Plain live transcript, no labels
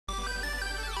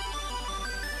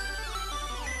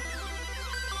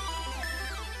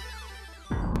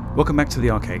Welcome back to the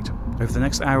arcade. Over the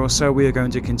next hour or so we are going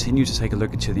to continue to take a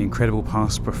look into the incredible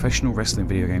past professional wrestling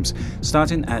video games,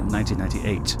 starting at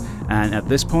 1998. And at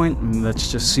this point,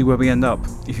 let's just see where we end up.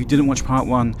 If you didn't watch part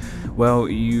 1, well,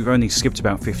 you've only skipped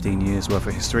about 15 years worth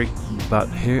of history, but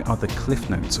here are the cliff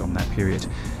notes on that period.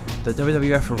 The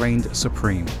WWF reigned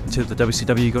supreme until the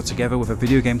WCW got together with a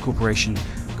video game corporation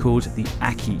called the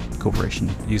AKI Corporation.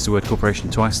 I used the word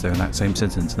corporation twice there in that same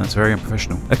sentence, and that's very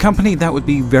unprofessional. A company that would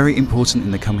be very important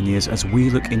in the coming years as we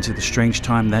look into the strange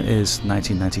time that is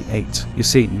 1998. You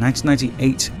see,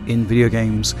 1998 in video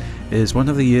games is one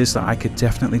of the years that I could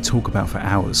definitely talk about for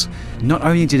hours. Not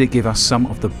only did it give us some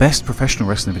of the best professional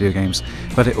wrestling video games,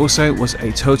 but it also was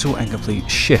a total and complete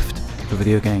shift for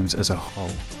video games as a whole.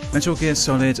 Metal Gear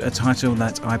Solid, a title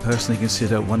that I personally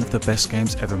consider one of the best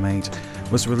games ever made,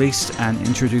 was released and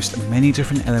introduced many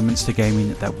different elements to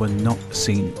gaming that were not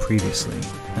seen previously.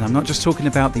 And I'm not just talking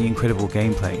about the incredible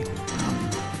gameplay,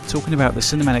 I'm talking about the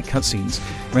cinematic cutscenes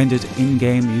rendered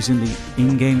in-game using the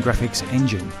in-game graphics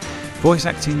engine, voice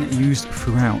acting used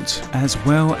throughout, as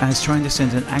well as trying to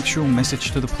send an actual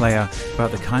message to the player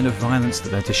about the kind of violence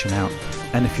that they're dishing out.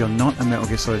 And if you're not a Metal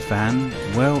Gear Solid fan,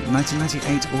 well,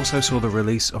 1998 also saw the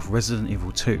release of Resident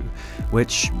Evil 2,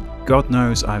 which, God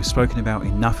knows, I've spoken about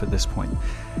enough at this point.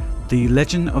 The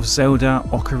Legend of Zelda: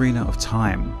 Ocarina of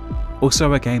Time,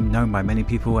 also a game known by many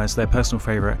people as their personal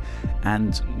favourite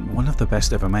and one of the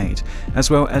best ever made, as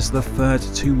well as the third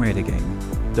Tomb Raider game,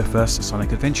 the first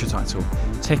Sonic Adventure title,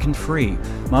 Tekken 3,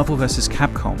 Marvel vs.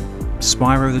 Capcom,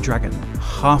 Spyro the Dragon,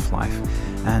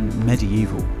 Half-Life, and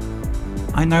Medieval.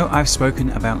 I know I've spoken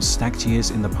about stacked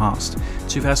years in the past.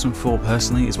 2004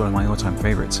 personally is one of my all-time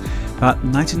favourites, but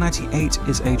 1998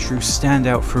 is a true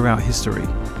standout throughout history.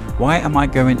 Why am I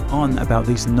going on about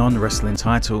these non-wrestling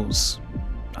titles?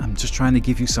 I'm just trying to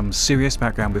give you some serious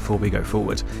background before we go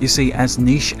forward. You see, as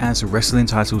niche as wrestling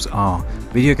titles are,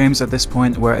 video games at this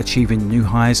point were achieving new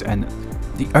highs, and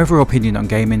the overall opinion on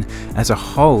gaming as a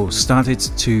whole started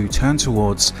to turn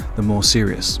towards the more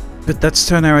serious. But let's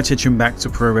turn our attention back to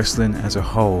pro wrestling as a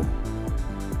whole.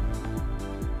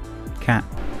 Cat.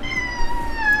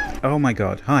 Oh my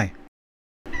god, hi.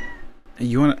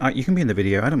 You can be in the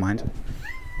video, I don't mind.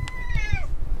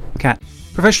 Cat.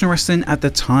 Professional wrestling at the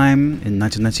time, in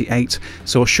 1998,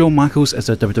 saw Shawn Michaels as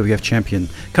a WWF champion,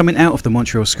 coming out of the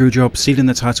Montreal Screwjob, stealing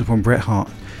the title from Bret Hart.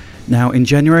 Now in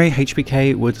January,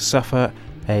 HBK would suffer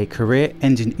a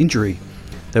career-ending injury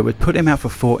that would put him out for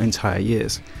 4 entire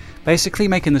years, basically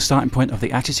making the starting point of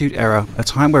the Attitude Era, a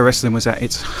time where wrestling was at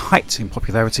its height in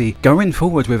popularity, going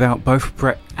forward without both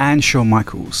Bret and Shawn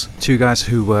Michaels, two guys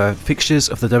who were fixtures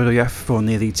of the WWF for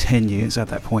nearly 10 years at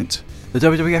that point. The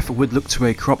WWF would look to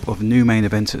a crop of new main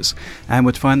eventers, and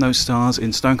would find those stars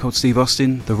in Stone Cold Steve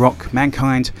Austin, The Rock,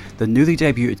 Mankind, the newly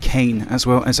debuted Kane, as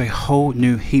well as a whole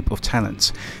new heap of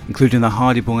talent, including the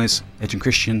Hardy Boys, Edge and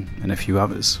Christian, and a few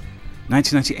others.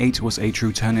 1998 was a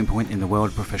true turning point in the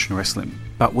world of professional wrestling,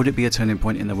 but would it be a turning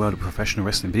point in the world of professional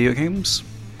wrestling video games?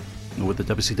 Or would the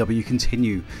WCW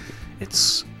continue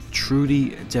its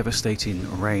truly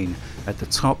devastating reign at the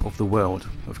top of the world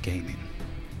of gaming?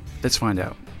 Let's find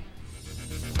out.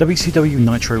 WCW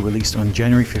Nitro released on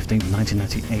January 15,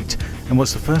 1998, and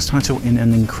was the first title in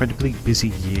an incredibly busy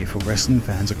year for wrestling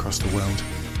fans across the world.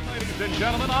 Ladies and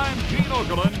gentlemen, I'm Gene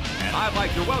Okerlund, and I'd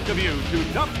like to welcome you to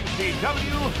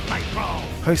WCW Nitro.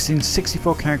 Hosting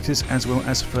 64 characters as well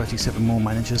as 37 more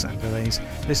managers and valets,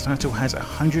 this title has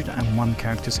 101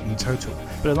 characters in total,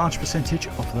 but a large percentage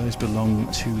of those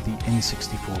belong to the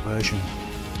N64 version.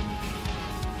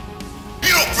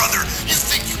 You know, brother, you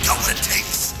think you got what it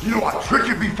takes. You know, I tricked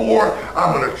you before,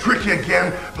 I'm gonna trick you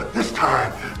again, but this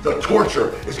time, the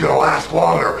torture is gonna last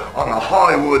longer on the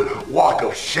Hollywood Walk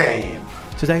of Shame.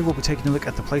 Today we'll be taking a look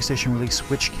at the PlayStation release,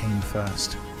 which came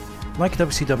first. Like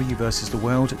WCW vs. the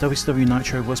World, WCW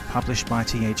Nitro was published by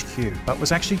THQ, but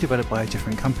was actually developed by a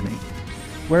different company.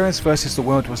 Whereas vs. the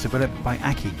World was developed by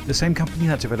AKI, the same company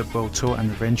that developed World Tour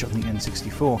and Revenge on the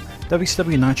N64,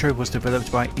 WCW Nitro was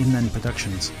developed by Inland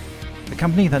Productions, a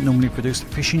company that normally produced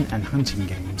fishing and hunting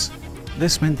games.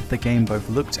 This meant that the game both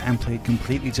looked and played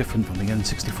completely different from the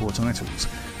N64 titles,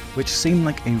 which seemed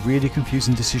like a really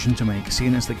confusing decision to make,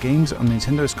 seeing as the games on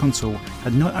Nintendo's console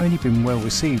had not only been well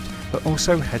received, but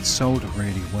also had sold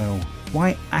really well.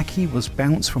 Why AKI was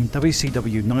bounced from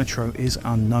WCW Nitro is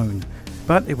unknown,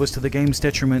 but it was to the game's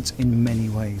detriment in many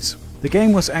ways. The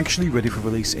game was actually ready for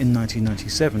release in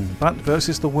 1997, but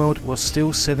vs. the World was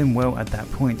still selling well at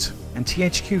that point, and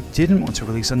THQ didn't want to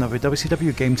release another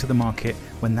WCW game to the market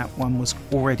when that one was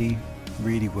already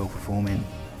really well performing.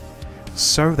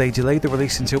 So they delayed the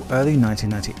release until early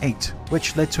 1998,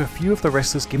 which led to a few of the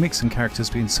wrestlers' gimmicks and characters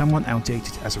being somewhat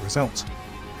outdated as a result.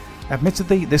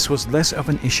 Admittedly, this was less of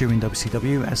an issue in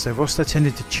WCW as their roster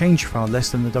tended to change far less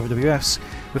than the WWF's,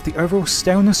 with the overall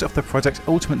staleness of the product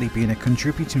ultimately being a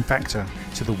contributing factor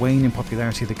to the wane in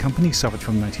popularity the company suffered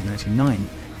from 1999.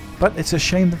 But it's a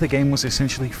shame that the game was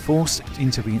essentially forced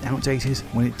into being outdated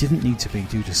when it didn't need to be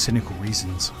due to cynical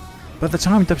reasons. By the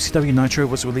time WCW Nitro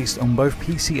was released on both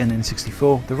PC and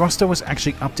N64, the roster was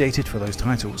actually updated for those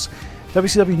titles.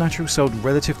 WCW Nitro sold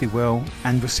relatively well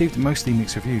and received mostly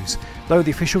mixed reviews, though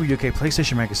the official UK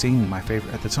PlayStation magazine, my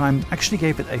favourite at the time, actually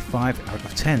gave it a 5 out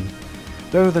of 10.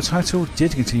 Though the title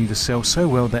did continue to sell so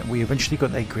well that we eventually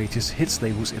got a greatest hits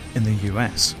labels in the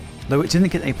US. Though it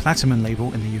didn't get a platinum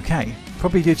label in the UK,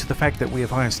 probably due to the fact that we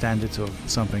have higher standards or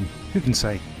something, who can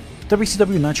say.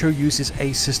 WCW Nitro uses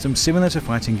a system similar to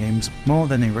fighting games more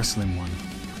than a wrestling one,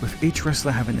 with each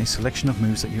wrestler having a selection of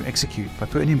moves that you execute by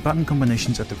putting in button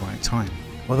combinations at the right time.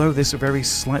 Although this very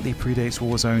slightly predates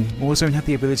WarZone, WarZone had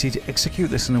the ability to execute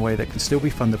this in a way that can still be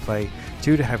fun to play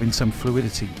due to having some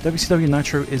fluidity. WCW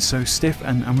Nitro is so stiff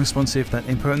and unresponsive that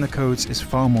inputting the codes is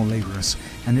far more laborious,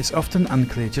 and it's often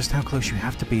unclear just how close you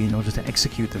have to be in order to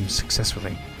execute them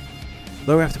successfully.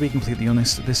 Though I have to be completely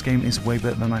honest, this game is way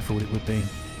better than I thought it would be.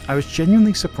 I was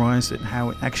genuinely surprised at how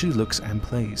it actually looks and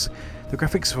plays. The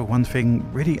graphics for one thing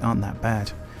really aren't that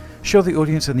bad. Sure, the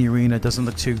audience in the arena doesn't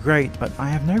look too great, but I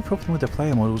have no problem with the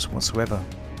player models whatsoever.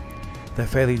 They're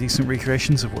fairly decent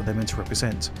recreations of what they're meant to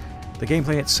represent. The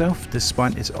gameplay itself,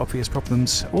 despite its obvious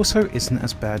problems, also isn't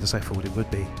as bad as I thought it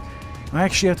would be. I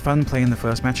actually had fun playing the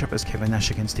first matchup as Kevin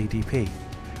Nash against DDP.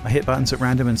 I hit buttons at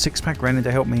random and Sixpack ran in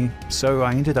to help me, so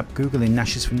I ended up googling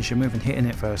Nash's finisher move and hitting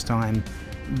it first time.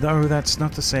 Though that's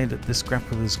not to say that this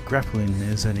grappler's grappling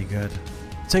is any good.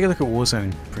 Take a look at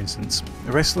WarZone, for instance.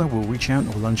 A wrestler will reach out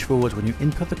or lunge forward when you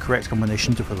input the correct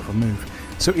combination to pull off a move,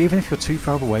 so even if you're too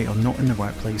far away or not in the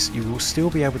right place, you will still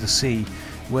be able to see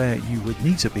where you would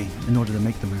need to be in order to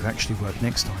make the move actually work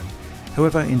next time.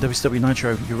 However, in WCW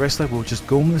Nitro, your wrestler will just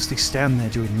gormlessly stand there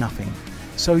doing nothing,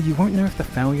 so you won't know if the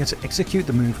failure to execute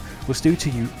the move was due to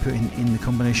you putting in the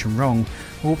combination wrong,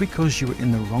 or because you were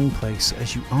in the wrong place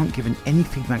as you aren't given any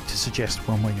feedback to suggest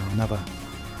one way or another.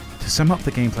 To sum up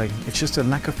the gameplay, it's just a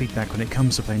lack of feedback when it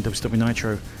comes to playing WCW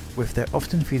Nitro, with there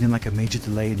often feeling like a major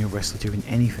delay in your wrestler doing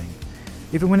anything,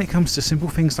 even when it comes to simple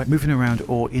things like moving around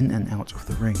or in and out of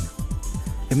the ring.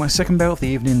 In my second bout of the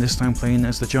evening, this time playing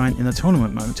as the Giant in the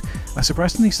tournament mode, I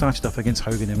surprisingly started off against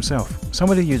Hogan himself,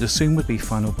 somebody you'd assume would be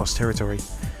final boss territory.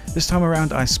 This time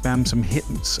around I spammed some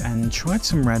hits and tried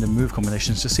some random move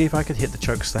combinations to see if I could hit the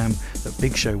chokeslam that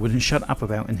Big Show wouldn't shut up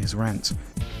about in his rant.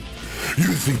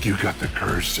 You think you got the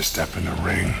courage to step in the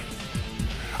ring?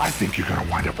 I think you're gonna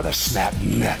wind up with a snap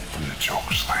neck from the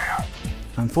chokeslam.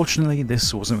 Unfortunately,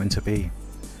 this wasn't meant to be.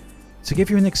 To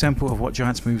give you an example of what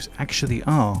Giant's moves actually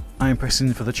are, I am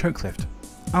pressing for the choke lift.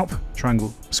 Up,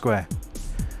 triangle, square.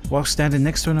 While standing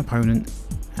next to an opponent,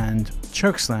 and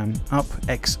chokeslam, up,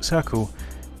 X, circle,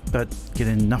 but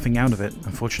getting nothing out of it,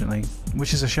 unfortunately,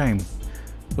 which is a shame.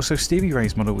 Also, Stevie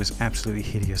Ray's model was absolutely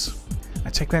hideous. I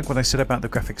take back what I said about the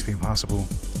graphics being passable.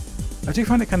 I do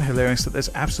find it kind of hilarious that there's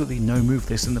absolutely no move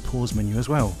list in the pause menu as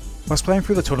well. Whilst playing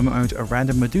through the tournament mode, a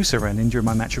random Medusa ran in during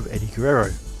my match with Eddie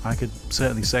Guerrero. I could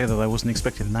certainly say that I wasn't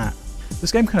expecting that.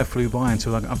 This game kind of flew by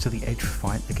until I got up to the 8th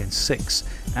fight against Six,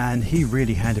 and he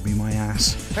really handed me my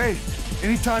ass. Hey,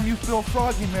 anytime you feel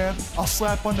froggy, man, I'll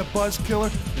slap on the buzz killer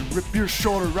and rip your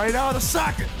shoulder right out of the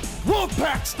socket!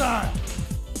 Wolfpack style!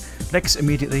 Lex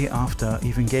immediately after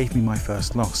even gave me my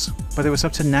first loss, but it was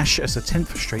up to Nash as the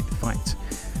 10th straight fight.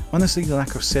 Honestly, the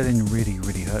lack of selling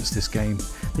really hurts this game.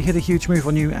 They hit a huge move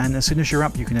on you, and as soon as you're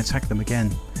up you can attack them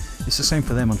again. It's the same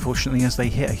for them, unfortunately, as they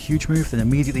hit a huge move then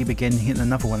immediately begin hitting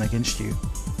another one against you.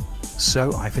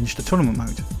 So I finished the tournament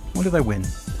mode. What did I win?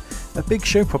 A Big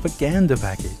Show propaganda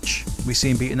package. We see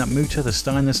him beating up Muta, the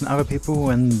Steiners and other people,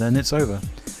 and then it's over.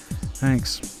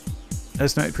 Thanks.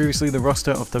 As noted previously, the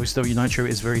roster of WCW Nitro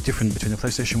is very different between the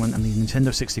PlayStation 1 and the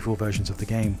Nintendo 64 versions of the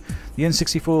game. The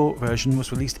N64 version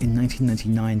was released in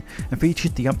 1999 and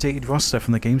featured the updated roster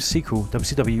from the game's sequel,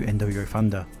 WCW NWO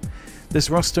Thunder.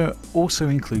 This roster also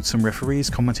includes some referees,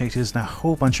 commentators, and a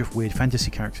whole bunch of weird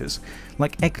fantasy characters,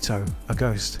 like Ecto, a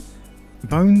ghost,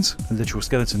 Bones, a literal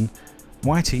skeleton,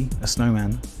 Whitey, a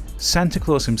snowman, Santa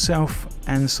Claus himself,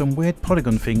 and some weird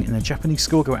polygon thing in a Japanese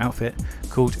schoolgirl outfit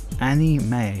called Annie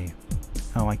Mae.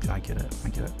 Oh, I get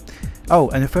it. Oh,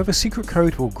 and a further secret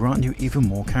code will grant you even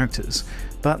more characters,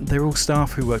 but they're all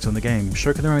staff who worked on the game,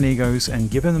 stroking their own egos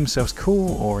and giving themselves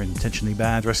cool or intentionally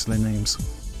bad wrestling names.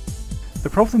 The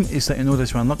problem is that in order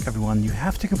to unlock everyone, you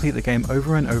have to complete the game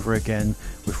over and over again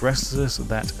with wrestlers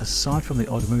that, aside from the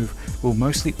odd move, will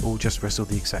mostly all just wrestle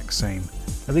the exact same.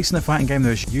 At least in a fighting game,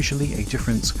 there is usually a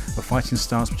difference of fighting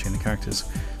styles between the characters,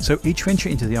 so each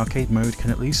entry into the arcade mode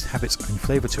can at least have its own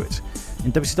flavour to it.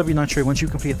 In WCW Nitro, once you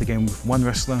complete the game with one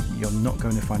wrestler, you're not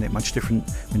going to find it much different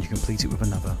when you complete it with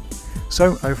another.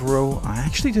 So overall, I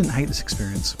actually didn't hate this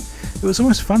experience. It was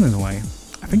almost fun in a way.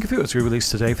 I think if it was re-released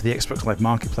today for the Xbox Live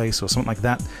Marketplace or something like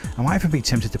that, I might even be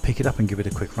tempted to pick it up and give it a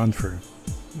quick run through.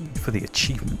 For the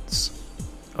achievements.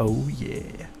 Oh yeah.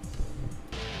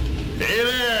 Hey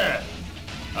there!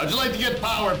 How'd you like to get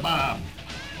power bombed?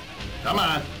 Come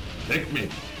on, pick me.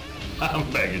 I'm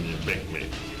begging you, pick me.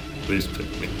 Please pick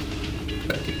me.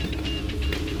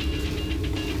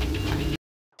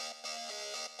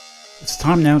 It's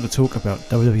time now to talk about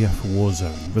WWF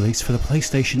WarZone, released for the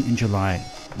PlayStation in July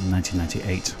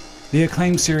 1998. The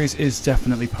Acclaimed series is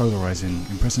definitely polarizing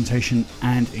in presentation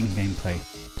and in gameplay.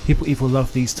 People either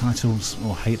love these titles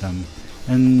or hate them,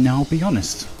 and now I'll be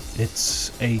honest,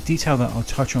 it's a detail that I'll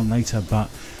touch on later, but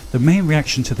the main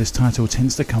reaction to this title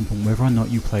tends to come from whether or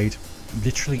not you played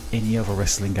literally any other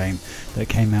wrestling game that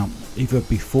came out either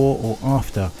before or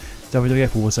after WWF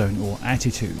WarZone or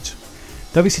Attitude.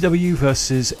 WCW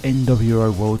vs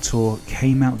NWO World Tour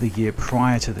came out the year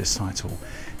prior to this title,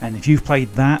 and if you've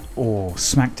played that or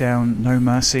SmackDown, No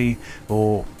Mercy,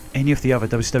 or any of the other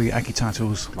WCW AKI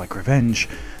titles like Revenge,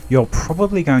 you're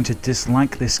probably going to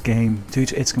dislike this game due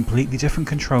to its completely different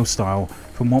control style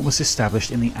from what was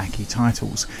established in the AKI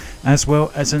titles, as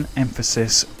well as an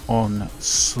emphasis on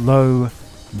slow,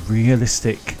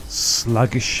 realistic,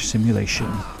 sluggish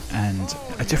simulation, and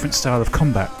a different style of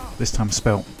combat, this time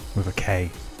spelt with a K.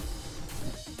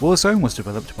 WarZone was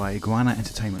developed by Iguana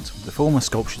Entertainment, the former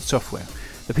Sculptured Software,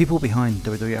 the people behind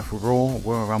WWF Raw,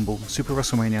 Royal Rumble, Super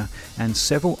WrestleMania, and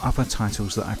several other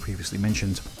titles that I previously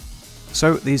mentioned.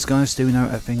 So these guys do know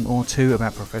a thing or two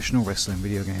about professional wrestling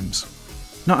video games.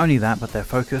 Not only that, but their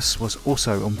focus was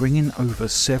also on bringing over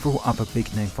several other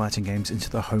big name fighting games into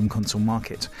the home console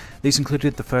market. These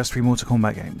included the first 3 Mortal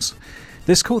Kombat games.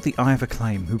 This caught the eye of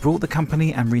Acclaim, who brought the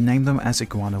company and renamed them as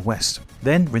Iguana West,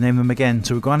 then renamed them again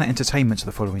to Iguana Entertainment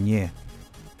the following year.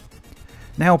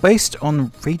 Now, based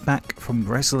on feedback from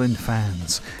wrestling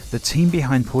fans, the team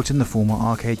behind porting the former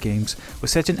arcade games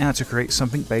was setting out to create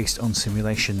something based on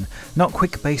simulation, not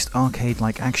quick-based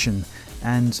arcade-like action,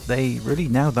 and they really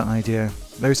nailed that idea.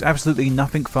 There is absolutely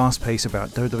nothing fast-paced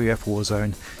about WWF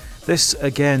WarZone. This,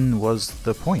 again, was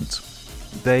the point.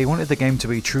 They wanted the game to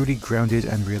be truly grounded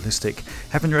and realistic,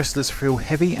 having wrestlers feel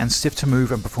heavy and stiff to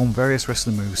move and perform various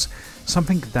wrestling moves,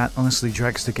 something that honestly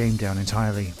drags the game down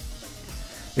entirely.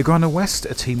 Iguana West,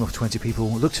 a team of 20 people,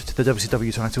 looked to the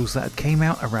WCW titles that came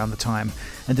out around the time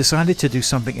and decided to do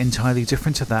something entirely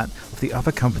different to that of the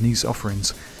other company's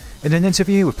offerings. In an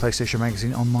interview with PlayStation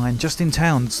Magazine Online, Justin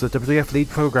Towns, the WWF lead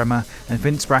programmer, and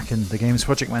Vince Bracken, the game's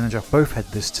project manager, both had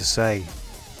this to say.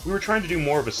 We were trying to do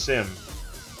more of a sim,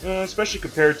 especially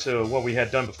compared to what we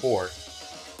had done before.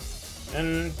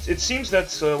 And it seems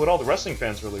that's what all the wrestling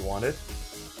fans really wanted.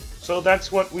 So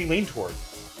that's what we leaned toward.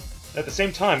 At the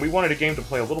same time, we wanted a game to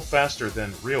play a little faster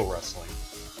than real wrestling.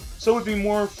 So it would be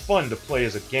more fun to play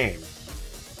as a game.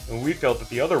 And we felt that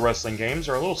the other wrestling games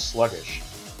are a little sluggish,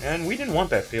 and we didn't want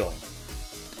that feeling.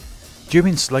 Do you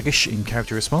mean sluggish in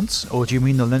character response, or do you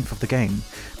mean the length of the game?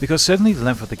 Because certainly the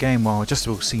length of the game, while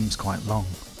adjustable, seems quite long.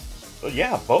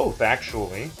 Yeah, both,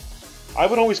 actually. I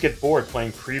would always get bored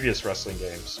playing previous wrestling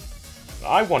games.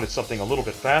 I wanted something a little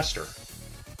bit faster.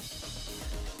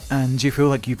 And do you feel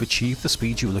like you've achieved the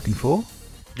speed you were looking for?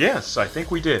 Yes, I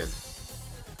think we did.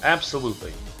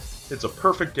 Absolutely. It's a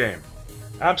perfect game.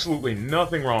 Absolutely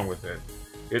nothing wrong with it.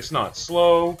 It's not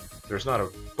slow, there's not a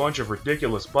bunch of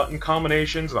ridiculous button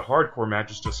combinations, the hardcore match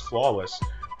is just flawless.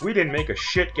 We didn't make a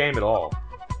shit game at all.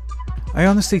 I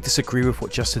honestly disagree with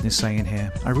what Justin is saying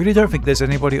here. I really don't think there's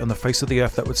anybody on the face of the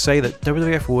earth that would say that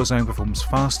WWF WarZone performs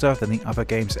faster than the other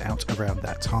games out around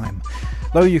that time.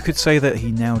 Though you could say that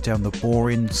he nailed down the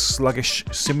boring, sluggish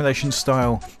simulation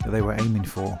style that they were aiming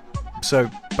for.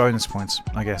 So, bonus points,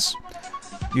 I guess.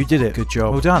 You did it, good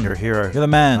job. Well done, you're a hero. You're the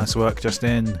man. Nice work,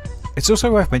 Justin. It's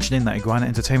also worth mentioning that Iguana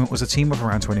Entertainment was a team of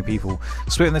around 20 people,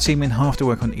 splitting the team in half to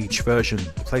work on each version,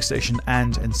 the PlayStation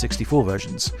and N64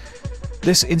 versions.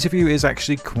 This interview is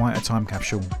actually quite a time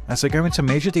capsule, as they go into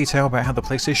major detail about how the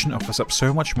PlayStation offers up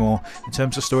so much more in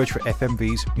terms of storage for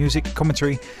FMVs, music,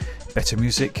 commentary, better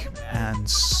music, and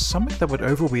something that would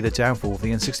overall be the downfall of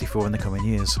the N64 in the coming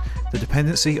years, the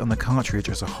dependency on the cartridge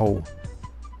as a whole.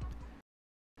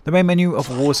 The main menu of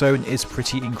WarZone is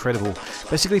pretty incredible,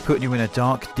 basically putting you in a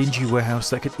dark, dingy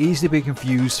warehouse that could easily be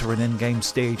confused for an endgame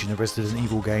stage in a Resident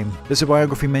Evil game. There's a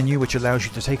biography menu which allows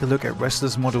you to take a look at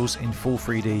wrestlers' models in full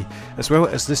 3D, as well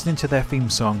as listening to their theme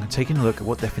song and taking a look at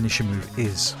what their finisher move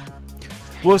is.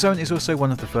 WarZone is also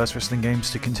one of the first wrestling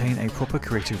games to contain a proper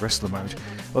creative wrestler mode.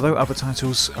 Although other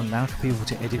titles allowed people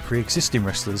to edit pre-existing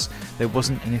wrestlers, there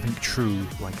wasn't anything true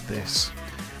like this.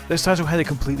 This title had a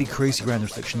completely crazy random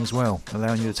section as well,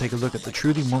 allowing you to take a look at the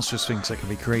truly monstrous things that can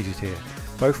be created here,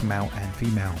 both male and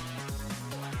female.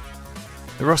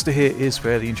 The roster here is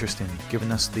fairly interesting, giving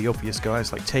us the obvious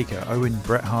guys like Taker, Owen,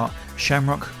 Bret Hart,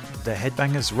 Shamrock, the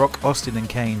Headbangers, Rock, Austin and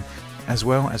Kane, as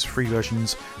well as 3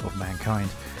 versions of Mankind.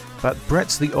 But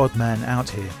Bret's the odd man out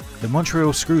here. The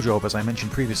Montreal Screwjob, as I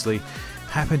mentioned previously,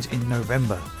 happened in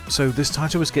November, so this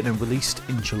title was getting released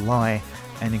in July,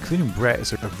 and including Bret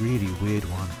is a really weird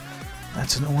one.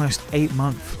 That's an almost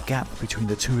 8-month gap between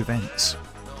the 2 events.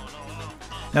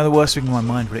 Now the worst thing in my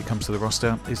mind when it comes to the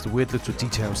roster is the weird little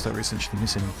details that are essentially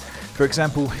missing. For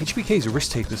example, HBK's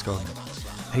wrist tape is gone.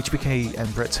 HBK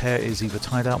and Bret's hair is either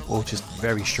tied up or just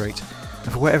very straight,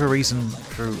 and for whatever reason,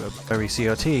 through a very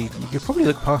CRT, you could probably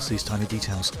look past these tiny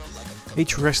details.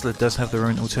 Each wrestler does have their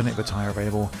own alternative attire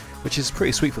available, which is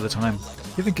pretty sweet for the time.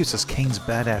 It even gives us Kane's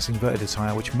badass inverted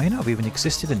attire, which may not have even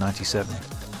existed in '97.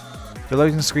 The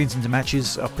loading screens into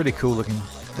matches are pretty cool looking.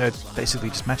 They're basically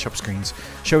just matchup screens,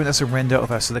 showing us a render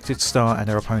of our selected star and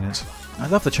their opponent. I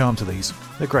love the charm to these,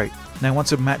 they're great. Now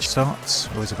once a match starts,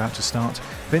 or is about to start,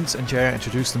 Vince and JR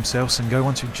introduce themselves and go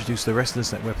on to introduce the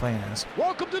wrestlers that we're playing as.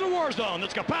 Welcome to the WarZone.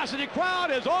 This capacity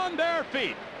crowd is on their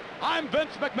feet. I'm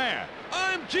Vince McMahon.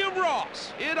 I'm Jim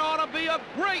Ross. It ought to be a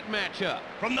great matchup.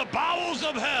 From the bowels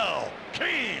of hell,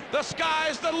 Kane. The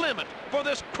sky's the limit for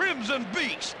this Crimson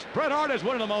Beast. Bret Hart is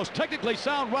one of the most technically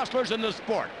sound wrestlers in the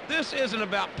sport. This isn't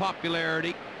about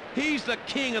popularity. He's the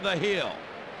king of the hill.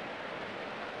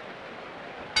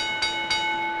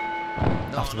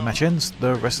 After the match ends,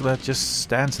 the wrestler just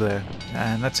stands there,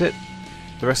 and that's it.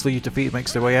 The wrestler you defeat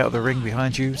makes their way out of the ring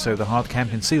behind you, so the hard cam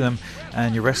can see them,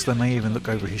 and your wrestler may even look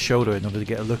over his shoulder in order to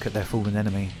get a look at their fallen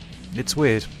enemy. It's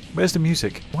weird. Where's the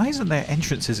music? Why isn't there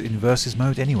entrances in versus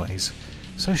mode anyways?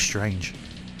 So strange.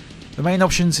 The main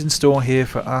options in store here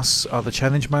for us are the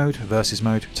challenge mode, versus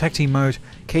mode, tag team mode,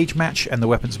 cage match, and the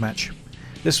weapons match.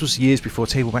 This was years before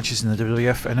table matches in the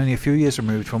WWF and only a few years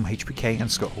removed from HBK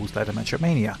and Scott Hall's ladder match at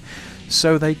Mania,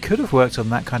 so they could have worked on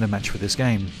that kind of match for this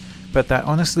game. But that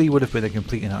honestly would have been a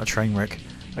complete and utter train wreck.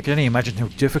 I can only imagine how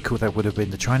difficult that would have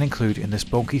been to try and include in this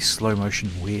bulky, slow motion,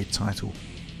 weird title.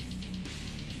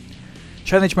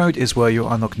 Challenge mode is where you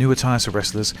unlock new attires for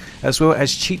wrestlers, as well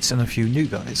as cheats and a few new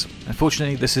guys.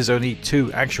 Unfortunately, this is only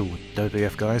 2 actual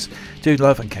WWF guys, Dude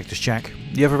Love and Cactus Jack.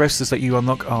 The other wrestlers that you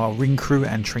unlock are ring crew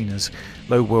and trainers,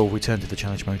 though we'll return to the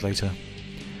challenge mode later.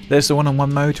 There's the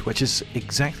one-on-one mode, which is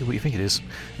exactly what you think it is.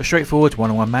 A straightforward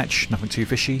one-on-one match, nothing too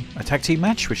fishy. A tag team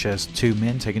match, which has 2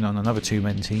 men taking on another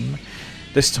 2-man team,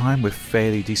 this time with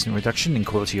fairly decent reduction in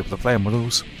quality of the player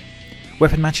models.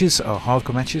 Weapon matches are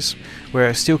hardcore matches,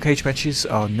 whereas steel cage matches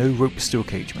are no rope steel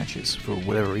cage matches, for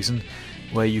whatever reason,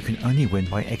 where you can only win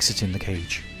by exiting the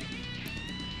cage.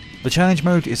 The challenge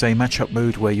mode is a matchup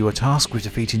mode where you are tasked with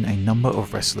defeating a number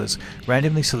of wrestlers,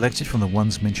 randomly selected from the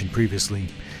ones mentioned previously.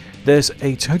 There's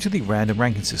a totally random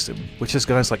ranking system, which has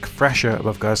guys like Thrasher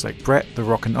above guys like Bret, The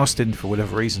Rock and Austin for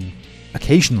whatever reason.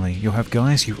 Occasionally, you'll have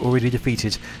guys you've already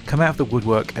defeated come out of the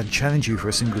woodwork and challenge you for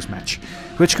a singles match,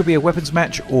 which could be a weapons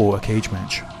match or a cage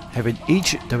match, having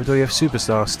each WWF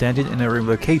superstar standing in a room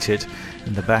located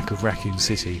in the back of Raccoon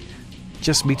City,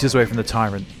 just meters away from the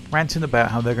tyrant, ranting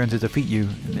about how they're going to defeat you,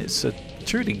 and it's a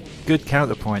truly good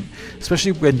counterpoint,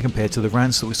 especially when compared to the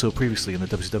rants that we saw previously in the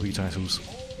WCW titles.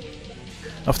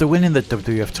 After winning the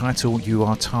WWF title, you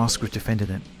are tasked with defending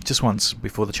it, just once,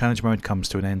 before the challenge mode comes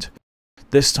to an end.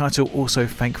 This title also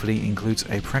thankfully includes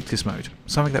a practice mode,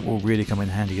 something that will really come in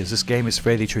handy as this game is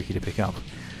fairly tricky to pick up.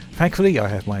 Thankfully, I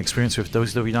have my experience with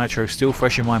WCW Nitro still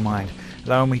fresh in my mind,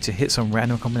 allowing me to hit some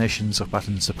random combinations of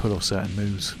buttons to pull off certain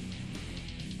moves.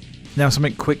 Now,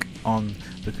 something quick on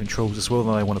the controls as well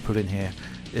that I want to put in here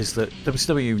is that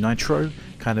WCW Nitro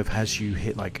kind of has you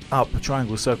hit like up,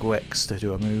 triangle, circle, X to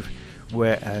do a move,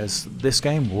 whereas this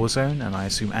game, WarZone, and I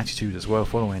assume Attitude as well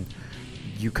following,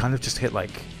 you kind of just hit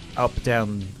like up,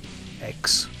 down,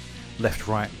 X, left,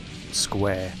 right,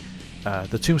 square.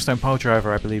 The Tombstone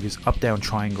Piledriver, I believe, is up, down,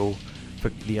 triangle for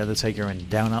The Undertaker and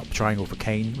down, up, triangle for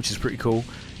Kane, which is pretty cool.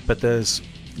 But that's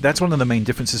one of the main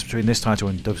differences between this title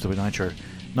and WCW Nitro.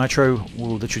 Nitro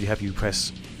will literally have you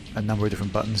press a number of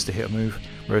different buttons to hit a move,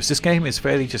 whereas this game is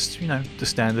fairly just, you know, the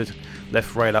standard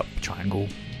left, right, up, triangle,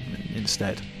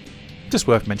 instead. Just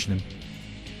worth mentioning.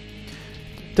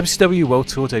 WCW World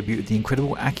Tour debuted the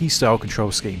incredible AKI style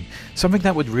control scheme, something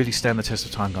that would really stand the test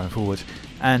of time going forward,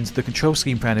 and the control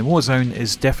scheme found in WarZone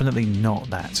is definitely not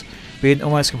that, being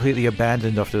almost completely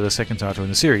abandoned after the second title in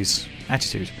the series,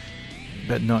 Attitude,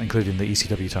 but not including the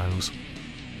ECW titles.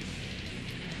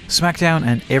 SmackDown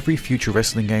and every future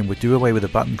wrestling game would do away with the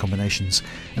button combinations,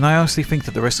 and I honestly think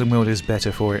that the wrestling world is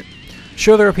better for it.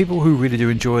 Sure, there are people who really do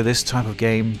enjoy this type of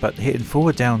game, but hitting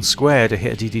forward down square to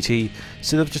hit a DDT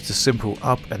instead of just a simple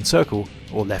up and circle,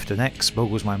 or left and X,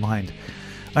 boggles my mind.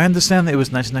 I understand that it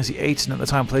was 1998 and at the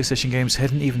time PlayStation games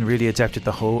hadn't even really adapted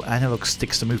the whole analog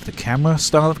sticks to move the camera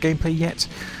style of gameplay yet,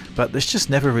 but this just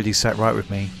never really sat right with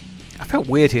me. I felt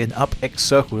weird hitting up X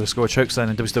circle to score a chokeslam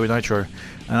in WCW Nitro,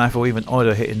 and I felt even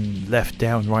odder hitting left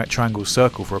down right triangle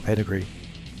circle for a pedigree.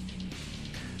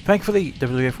 Thankfully,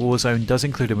 WWF WarZone does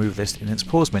include a move list in its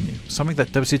pause menu, something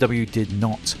that WCW did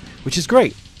not, which is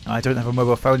great. I don't have a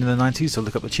mobile phone in the 90s to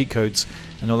look up the cheat codes,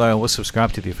 and although I was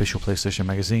subscribed to the official PlayStation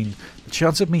magazine, the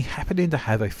chance of me happening to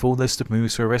have a full list of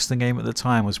moves for a wrestling game at the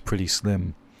time was pretty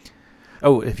slim.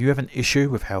 Oh, if you have an issue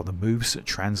with how the moves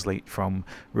translate from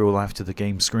real life to the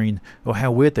game screen, or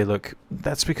how weird they look,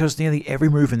 that's because nearly every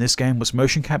move in this game was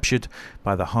motion captured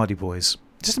by the Hardy Boys.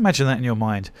 Just imagine that in your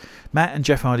mind. Matt and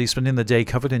Jeff Hardy spending the day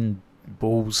covered in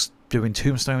balls, doing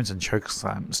tombstones and choke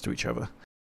slams to each other.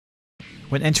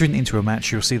 When entering into a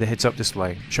match, you'll see the heads-up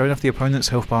display, showing off the opponent's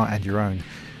health bar and your own.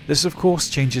 This of course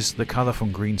changes the colour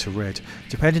from green to red,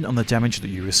 depending on the damage that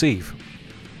you receive.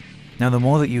 Now the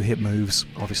more that you hit moves,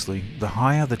 obviously, the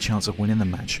higher the chance of winning the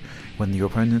match when your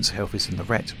opponent's health is in the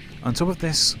red. On top of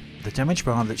this, the damage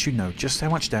bar lets you know just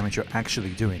how much damage you're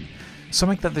actually doing.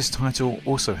 Something that this title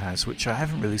also has, which I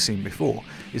haven't really seen before,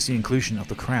 is the inclusion of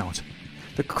the crowd.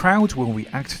 The crowd will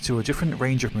react to a different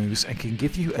range of moves and can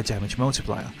give you a damage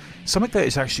multiplier, something that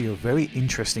is actually a very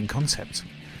interesting concept.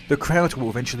 The crowd will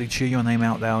eventually cheer your name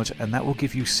out loud, and that will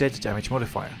give you said damage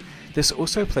modifier. This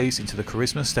also plays into the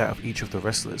charisma stat of each of the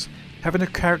wrestlers. Having a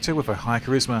character with a high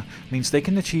charisma means they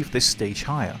can achieve this stage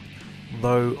higher,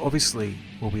 though obviously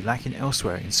will be lacking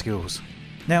elsewhere in skills.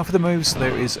 Now for the moves,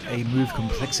 there is a move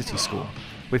complexity score,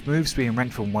 with moves being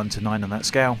ranked from 1 to 9 on that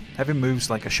scale, having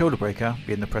moves like a shoulder breaker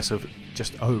being the press of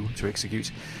just O to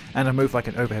execute, and a move like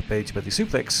an overhead belly belly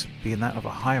suplex being that of a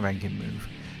high ranking move.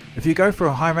 If you go for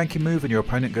a high ranking move and your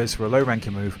opponent goes for a low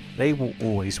ranking move, they will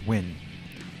always win.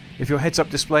 If your heads up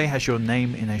display has your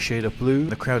name in a shade of blue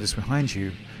and the crowd is behind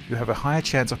you, you have a higher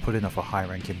chance of pulling off a high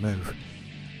ranking move.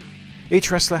 Each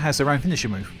wrestler has their own finisher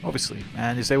move, obviously,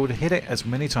 and is able to hit it as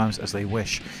many times as they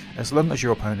wish, as long as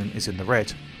your opponent is in the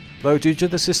red. Though due to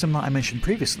the system that I mentioned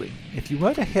previously, if you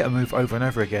were to hit a move over and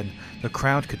over again, the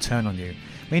crowd could turn on you,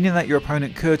 meaning that your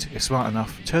opponent could, if smart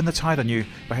enough, turn the tide on you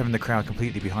by having the crowd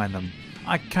completely behind them.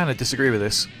 I kinda disagree with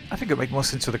this. I think it would make more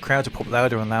sense for the crowd to pop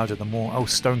louder and louder the more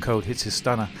Stone Cold hits his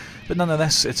stunner, but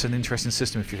nonetheless it's an interesting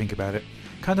system if you think about it.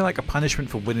 Kinda like a punishment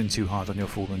for winning too hard on your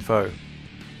fallen foe.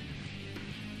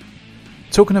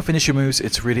 Talking of finisher moves,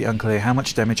 it's really unclear how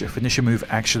much damage a finisher move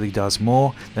actually does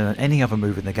more than any other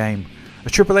move in the game.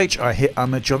 At Triple H, I hit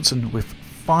Ahmed Johnson with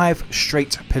 5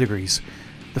 straight pedigrees.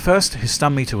 The first, his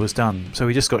stun meter was done, so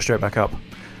he just got straight back up.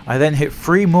 I then hit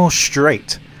 3 more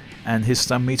straight, and his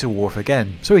stun meter wore off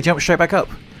again, so he jumped straight back up.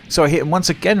 So I hit him once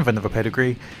again with another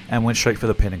pedigree, and went straight for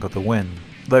the pin and got the win.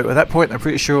 Though at that point I'm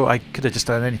pretty sure I could have just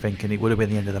done anything and it would have been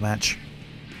the end of the match.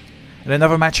 In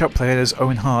another matchup played as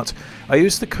Owen Hart, I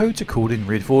used the code to call in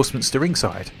reinforcements to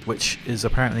ringside, which is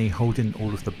apparently holding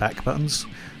all of the back buttons,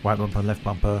 right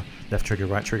bumper, left trigger,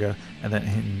 right trigger, and then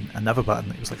hitting another button,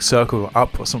 it was like circle or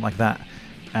up or something like that,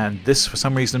 and this for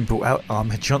some reason brought out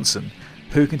Ahmed Johnson,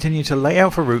 who continued to lay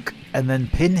out Farouk and then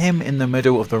pin him in the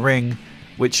middle of the ring,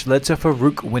 which led to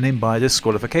Farouk winning by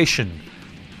disqualification.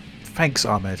 Thanks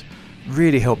Ahmed,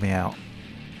 really helped me out.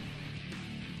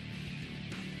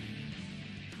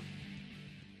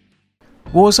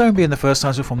 WarZone, being the first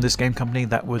title from this game company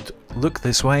that would look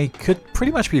this way, could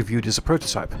pretty much be viewed as a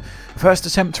prototype. The first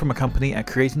attempt from a company at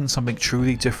creating something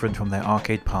truly different from their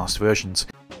arcade past versions.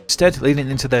 Instead, leaning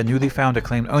into their newly found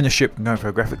Acclaimed ownership and going for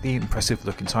a graphically impressive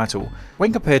looking title.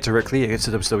 When compared directly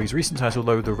against the WCW's recent title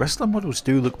though, the wrestler models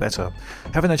do look better.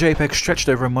 Having a JPEG stretched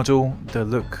over a model, the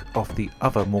look of the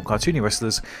other more cartoony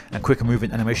wrestlers, and quicker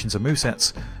moving animations and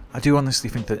movesets, I do honestly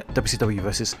think that WCW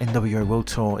vs NWO World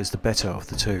Tour is the better of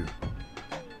the two.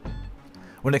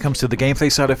 When it comes to the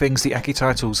gameplay side of things, the AKI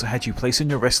titles had you placing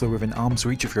your wrestler within arm's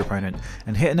reach of your opponent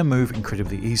and hitting a move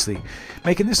incredibly easily,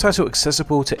 making this title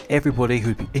accessible to everybody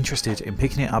who'd be interested in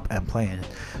picking it up and playing it.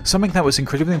 Something that was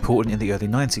incredibly important in the early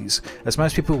 90s, as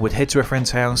most people would head to a friend's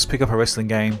house, pick up a wrestling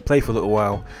game, play for a little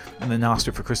while, and then ask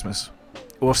for it for Christmas.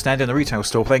 Or stand in a retail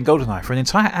store playing GoldenEye for an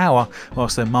entire hour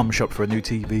whilst their mum shopped for a new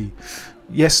TV.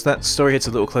 Yes, that story hits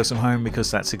a little close to home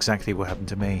because that's exactly what happened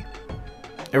to me.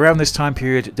 Around this time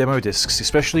period, demo discs,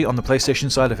 especially on the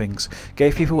PlayStation side of things,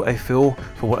 gave people a feel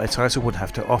for what a title would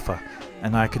have to offer,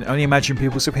 and I can only imagine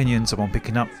people's opinions upon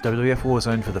picking up WWF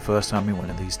WarZone for the first time in one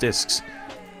of these discs.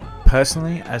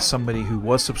 Personally, as somebody who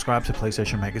was subscribed to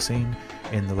PlayStation Magazine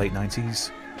in the late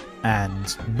 90s,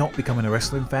 and not becoming a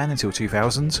wrestling fan until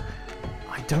 2000,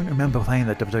 I don't remember playing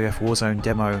the WWF WarZone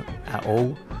demo at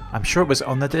all. I'm sure it was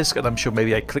on the disc, and I'm sure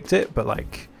maybe I clicked it, but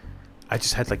like, I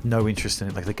just had like no interest in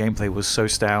it. Like, the gameplay was so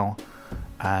stale,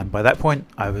 and by that point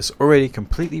I was already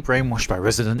completely brainwashed by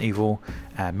Resident Evil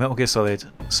and Metal Gear Solid,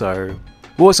 so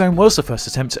WarZone was the first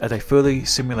attempt at a fully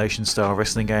simulation style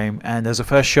wrestling game, and as a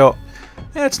first shot,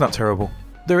 it's not terrible.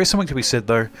 There is something to be said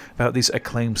though about these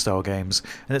Acclaimed style games,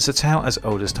 and it's a tale as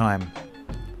old as time.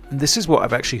 And this is what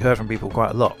I've actually heard from people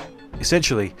quite a lot.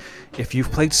 Essentially, if you've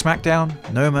played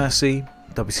SmackDown, No Mercy,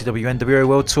 WCW NWO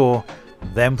World Tour,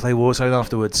 then play WarZone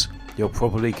afterwards, you're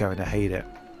probably going to hate it.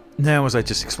 Now, as I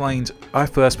just explained, I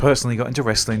first personally got into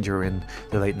wrestling during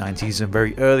the late 90s and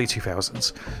very early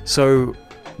 2000s, so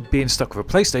being stuck with a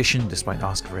PlayStation, despite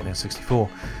asking for an N64,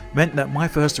 meant that my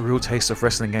first real taste of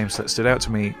wrestling games that stood out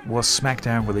to me was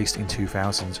SmackDown, released in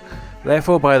 2000.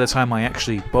 Therefore, by the time I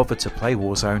actually bothered to play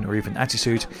WarZone or even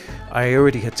Attitude, I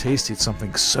already had tasted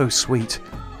something so sweet.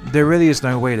 There really is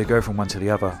no way to go from one to the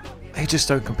other. They just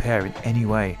don't compare in any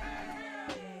way.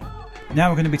 Now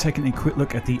we're going to be taking a quick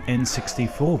look at the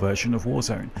N64 version of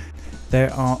WarZone.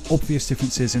 There are obvious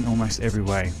differences in almost every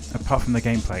way, apart from the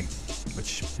gameplay,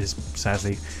 which is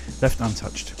sadly left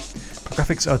untouched.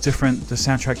 Graphics are different, the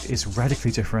soundtrack is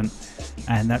radically different,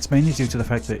 and that's mainly due to the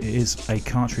fact that it is a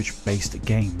cartridge-based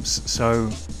games, so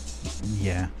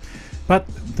yeah. But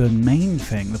the main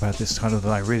thing about this title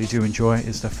that I really do enjoy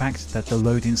is the fact that the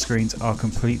loading screens are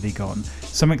completely gone,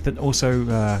 something that also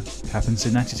happens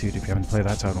in Attitude if you haven't played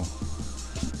that title.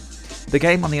 The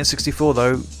game on the N64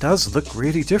 though does look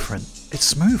really different. It's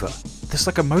smoother. There's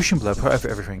like a motion blur put over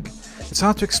everything. It's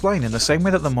hard to explain. In the same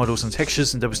way that the models and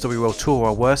textures in WCW World Tour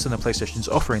are worse than the PlayStation's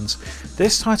offerings,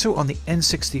 this title on the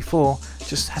N64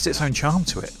 just has its own charm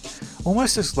to it.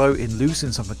 Almost as though in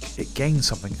losing something, it gains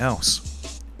something else.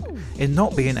 In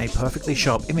not being a perfectly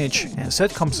sharp image, it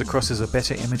instead comes across as a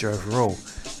better image overall,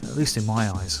 at least in my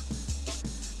eyes.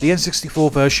 The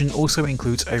N64 version also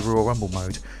includes a Royal Rumble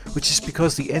mode, which is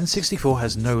because the N64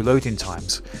 has no loading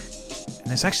times,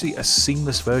 and it's actually a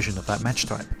seamless version of that match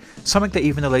type, something that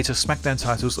even the later SmackDown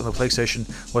titles on the PlayStation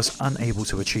was unable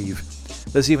to achieve.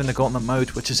 There's even the Gauntlet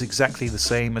mode, which is exactly the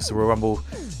same as the Royal Rumble.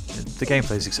 The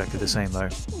gameplay is exactly the same though.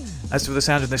 As for the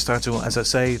sound in this title, as I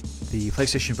say, the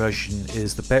PlayStation version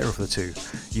is the better of the two.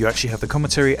 You actually have the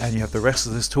commentary and you have the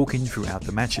wrestlers talking throughout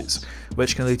the matches,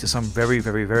 which can lead to some very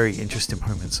interesting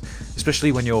moments,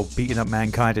 especially when you're beating up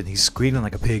Mankind and he's squealing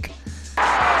like a pig.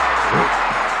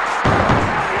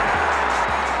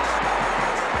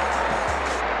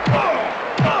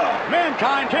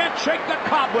 Mankind can't shake the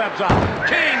cobwebs out.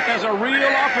 King has a real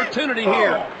opportunity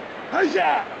here.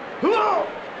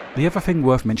 The other thing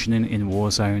worth mentioning in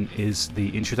WarZone is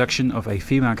the introduction of a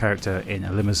female character in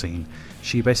a limousine.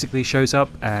 She basically shows up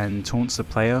and taunts the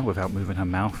player without moving her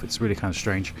mouth. It's really kind of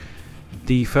strange.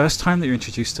 The first time that you're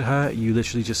introduced to her, you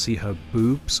literally just see her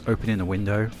boobs opening a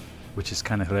window, which is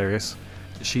kind of hilarious.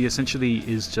 She essentially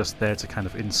is just there to kind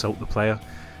of insult the player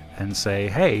and say,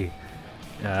 hey,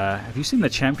 have you seen the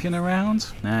champion around?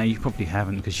 Nah, you probably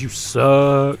haven't because you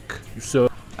suck. You suck.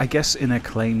 I guess in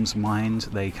Acclaim's mind,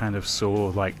 they kind of saw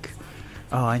like,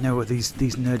 oh, I know what these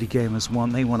nerdy gamers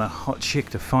want. They want a hot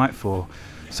chick to fight for.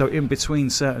 So in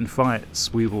between certain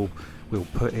fights, we'll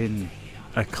put in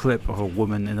a clip of a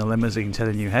woman in a limousine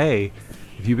telling you, hey,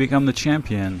 if you become the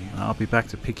champion, I'll be back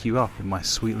to pick you up in my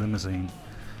sweet limousine.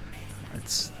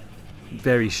 It's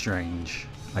very strange.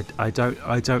 I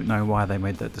don't know why they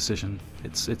made that decision.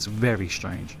 It's very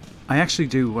strange. I actually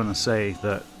do want to say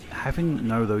that having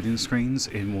no loading screens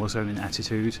in WarZone and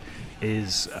Attitude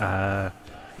is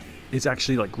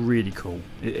actually like really cool.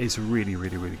 It's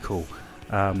really cool.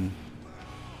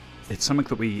 It's something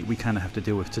that we kind of have to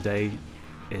deal with today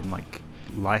in like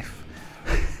life.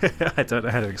 I don't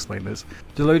know how to explain this.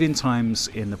 The loading times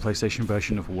in the PlayStation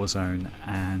version of WarZone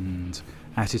and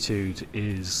Attitude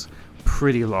is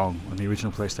pretty long on the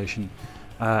original PlayStation.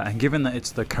 And given that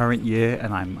it's the current year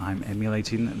and I'm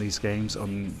emulating these games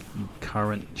on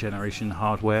current generation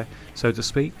hardware, so to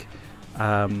speak,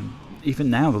 even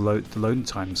now the loading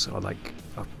times are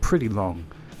pretty long.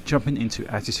 Jumping into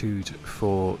Attitude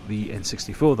for the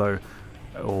N64 though,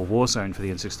 or WarZone for the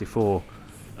N64,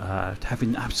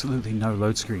 having absolutely no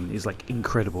load screen is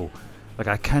incredible.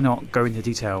 I cannot go into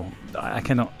detail. I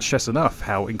cannot stress enough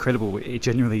how incredible it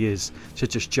genuinely is to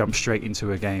just jump straight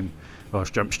into a game, or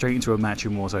jump straight into a match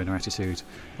in WarZone or Attitude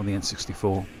on the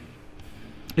N64.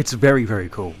 It's very, very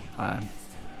cool.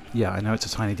 Yeah, I know it's a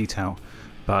tiny detail,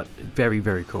 but very,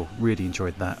 very cool. Really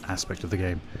enjoyed that aspect of the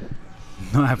game.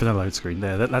 Not having a load screen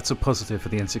there. That's a positive for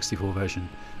the N64 version.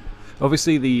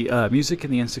 Obviously, the music in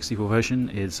the N64 version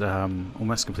is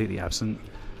almost completely absent.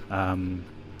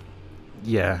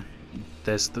 Yeah.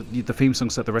 There's the theme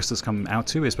songs that the wrestlers come out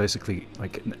to is basically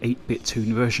an 8-bit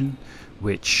tune version,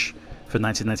 which for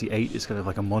 1998 is kind of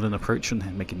a modern approach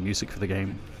on making music for the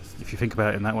game, if you think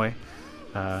about it in that way.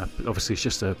 But obviously it's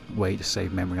just a way to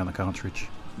save memory on the cartridge.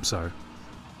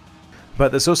 But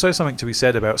there's also something to be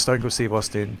said about Stone Cold Steve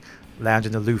Austin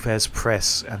lounging the Lou Thesz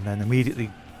press and then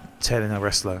immediately telling a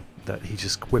wrestler that he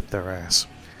just whipped their ass.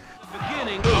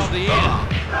 Beginning of the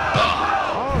end.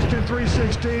 Austin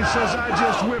 316 says I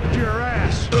just whipped your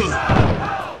ass.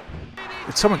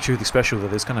 It's something truly special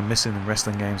that is kind of missing in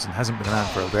wrestling games and hasn't been around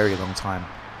for a very long time.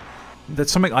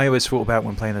 That's something I always thought about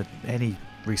when playing any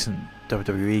recent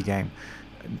WWE game.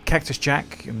 Cactus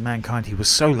Jack in Mankind, he was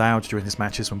so loud during his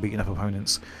matches when beating up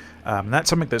opponents. That's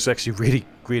something that's actually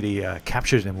really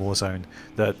captured in Warzone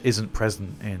that isn't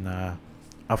present in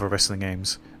other wrestling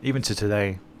games, even to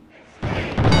today.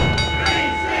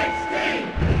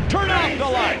 Turn off the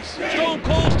lights. Stone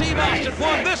Cold Steve Austin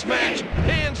won this match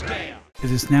hands down. It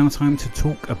is now time to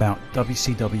talk about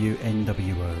WCW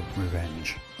NWO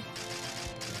Revenge.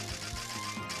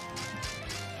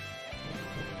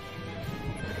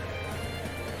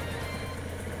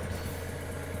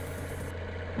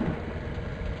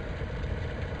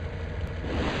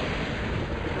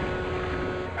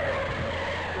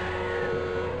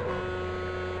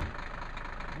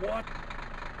 What?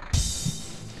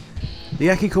 The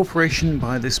AKI Corporation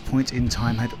by this point in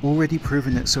time had already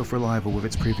proven itself reliable with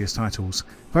its previous titles,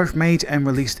 both made and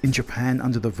released in Japan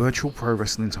under the Virtual Pro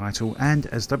Wrestling title and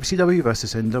as WCW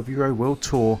vs NWO World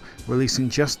Tour, releasing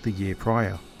just the year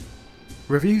prior.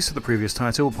 Reviews for the previous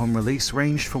title upon release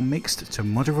ranged from mixed to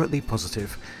moderately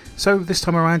positive, so this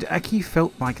time around AKI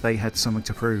felt like they had something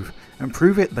to prove, and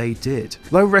prove it they did.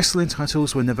 Though wrestling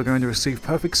titles were never going to receive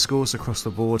perfect scores across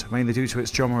the board, mainly due to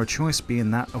its genre of choice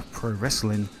being that of pro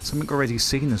wrestling, something already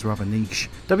seen as rather niche,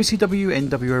 WCW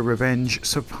NWO Revenge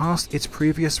surpassed its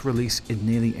previous release in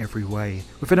nearly every way.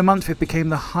 Within a month it became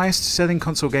the highest selling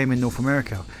console game in North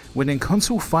America, winning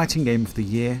Console Fighting Game of the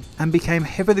Year, and became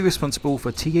heavily responsible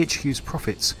for THQ's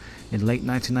profits in late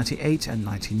 1998 and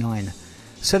 99.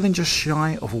 Selling just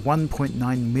shy of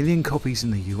 1.9 million copies in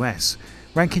the US,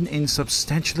 ranking in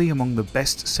substantially among the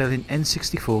best-selling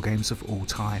N64 games of all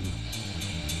time.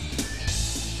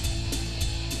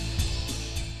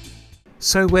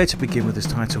 So where to begin with this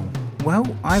title? Well,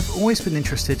 I've always been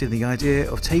interested in the idea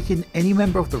of taking any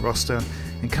member of the roster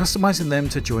and customizing them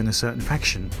to join a certain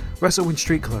faction, wrestle in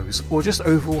street clothes, or just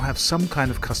overall have some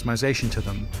kind of customization to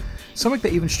them. Something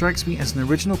that even strikes me as an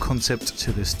original concept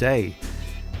to this day.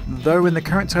 Though in the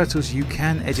current titles you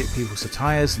can edit people's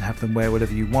attires and have them wear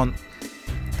whatever you want,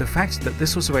 the fact that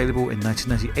this was available in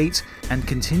 1998 and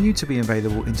continued to be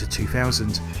available into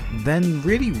 2000, then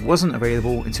really wasn't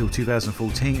available until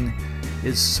 2014,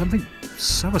 is something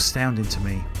so astounding to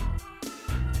me.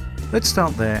 Let's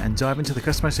start there and dive into the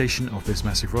customization of this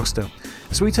massive roster,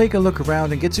 as we take a look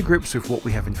around and get to grips with what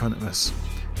we have in front of us.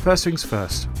 First things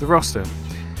first, the roster.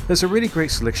 There's a really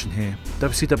great selection here: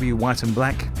 WCW White and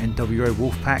Black, NWO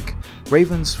Wolfpack,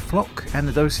 Ravens, Flock, and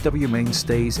the WCW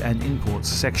Mainstays and Imports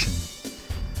section.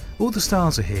 All the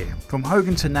stars are here, from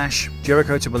Hogan to Nash,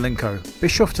 Jericho to Malenko,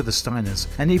 Bischoff to the Steiners,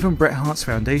 and even Bret Hart's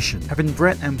Foundation, having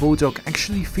Bret and Bulldog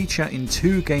actually feature in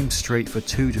 2 games straight for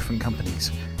 2 different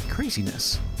companies.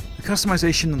 Craziness. The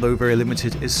customization, though very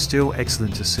limited, is still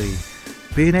excellent to see.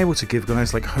 Being able to give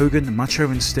guys like Hogan,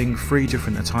 Macho and Sting 3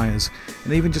 different attires,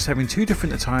 and even just having 2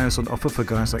 different attires on offer for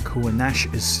guys like Cool and Nash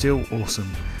is still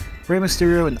awesome. Rey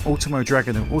Mysterio and Ultimo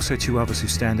Dragon are also 2 others who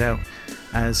stand out,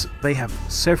 as they have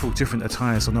several different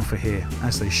attires on offer here,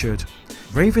 as they should.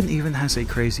 Raven even has a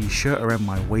crazy shirt around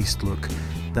my waist look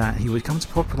that he would come to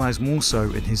popularise more so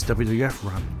in his WWF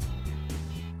run.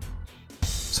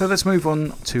 So let's move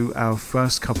on to our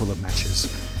first couple of matches.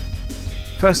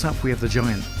 First up we have the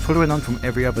Giant. Following on from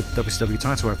every other WCW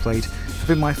title I've played,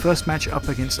 having my first match up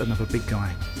against another big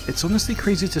guy. It's honestly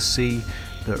crazy to see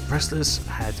that wrestlers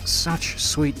had such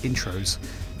sweet intros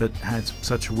but had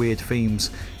such weird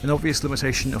themes, an obvious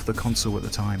limitation of the console at the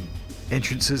time.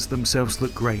 Entrances themselves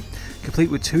look great, complete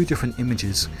with 2 different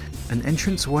images, an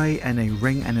entranceway and a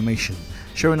ring animation,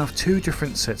 showing off 2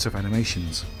 different sets of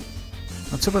animations.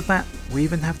 On top of that, we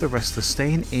even have the wrestler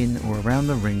staying in or around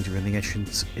the ring during the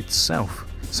entrance itself,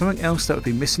 something else that would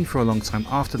be missing for a long time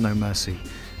after No Mercy,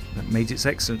 that made its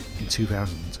exit in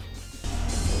 2000.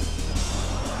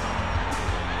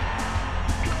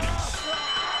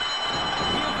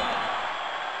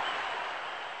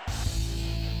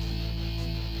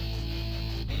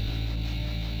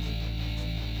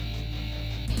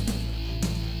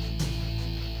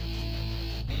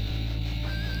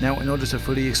 Now, in order to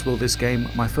fully explore this game,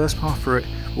 my first path through it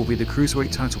will be the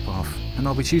Cruiserweight title path, and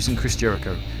I'll be choosing Chris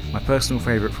Jericho, my personal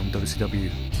favourite from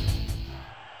WCW.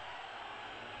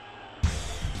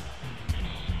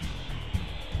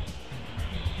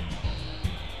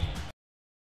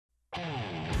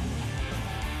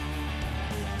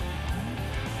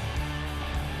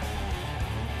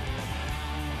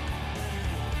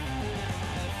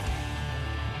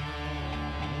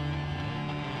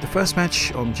 The first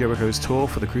match on Jericho's tour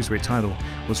for the Cruiserweight title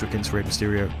was against Rey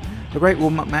Mysterio. A great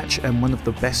warm-up match and one of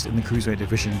the best in the Cruiserweight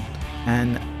division,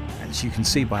 and as you can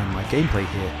see by my gameplay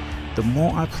here, the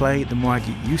more I play, the more I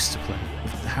get used to play,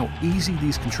 with how easy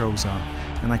these controls are,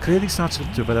 and I clearly started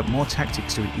to develop more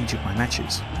tactics during each of my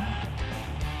matches.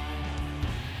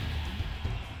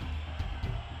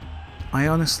 I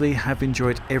honestly have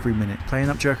enjoyed every minute playing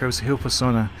up Jericho's heel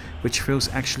persona, which feels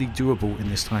actually doable in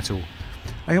this title.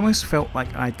 I almost felt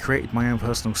like I'd created my own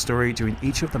personal story during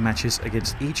each of the matches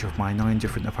against each of my 9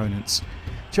 different opponents.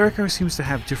 Jericho seems to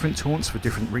have different taunts for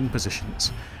different ring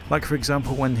positions, like for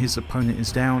example when his opponent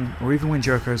is down, or even when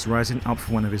Jericho is rising up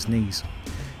for one of his knees.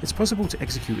 It's possible to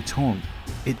execute a taunt.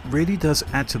 It really does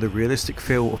add to the realistic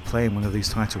feel of playing one of these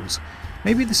titles.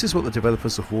 Maybe this is what the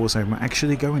developers of WarZone were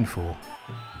actually going for.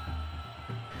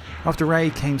 After Rey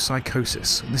came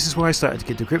Psychosis, and this is where I started to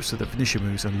get to grips with the finisher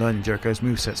moves and learning Jericho's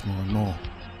movesets more and more.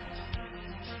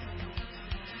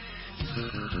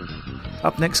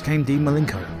 Up next came Dean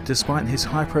Malenko. Despite his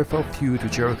high profile feud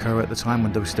with Jericho at the time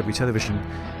on WCW television,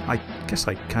 I guess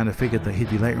I kinda figured that he'd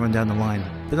be later on down the line,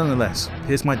 but nonetheless,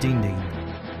 here's my Dean.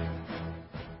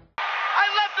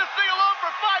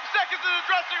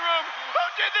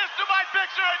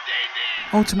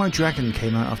 Ultimo Dragon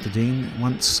came out after Dean.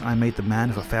 Once I made the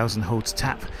man of 1,000 holds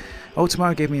tap.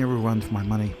 Ultimo gave me a real run for my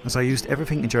money, as I used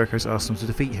everything in Jericho's arsenal to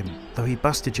defeat him, though he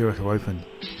busted Jericho open.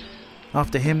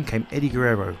 After him came Eddie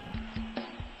Guerrero.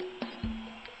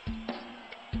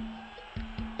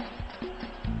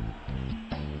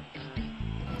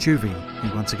 Juvie,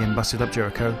 who once again busted up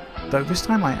Jericho, though this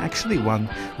time I actually won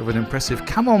with an impressive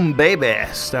 "Come on baby"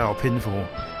 style pinfall.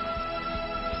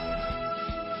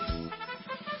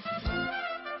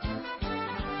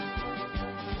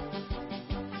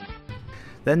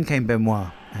 Then came Benoit,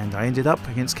 and I ended up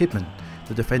against Kidman,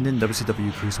 the defending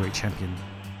WCW Cruiserweight Champion.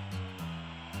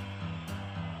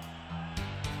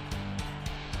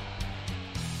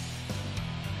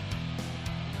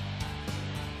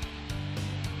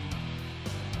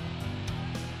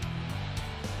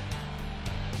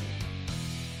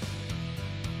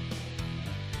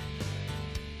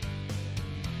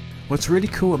 What's really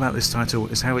cool about this title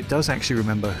is how it does actually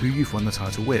remember who you've won the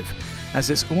title with, as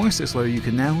it's almost as though you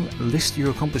can now list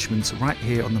your accomplishments right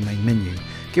here on the main menu,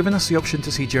 giving us the option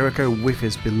to see Jericho with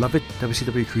his beloved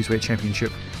WCW Cruiserweight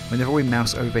Championship whenever we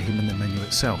mouse over him in the menu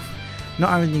itself.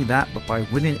 Not only that, but by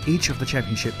winning each of the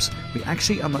championships, we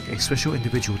actually unlock a special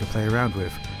individual to play around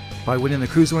with. By winning the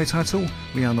Cruiserweight title,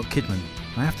 we unlock Kidman.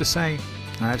 I have to say,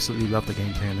 I absolutely love the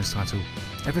gameplay in this title.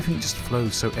 Everything just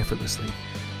flows so effortlessly.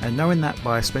 And knowing that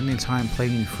by spending time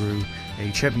playing through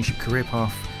a championship career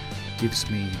path gives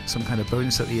me some kind of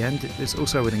bonus at the end, there's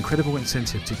also an incredible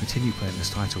incentive to continue playing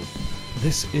this title.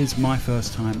 This is my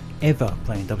first time ever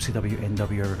playing WCW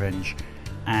NWO Revenge,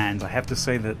 and I have to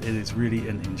say that it is really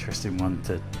an interesting one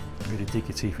to really dig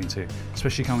your teeth into,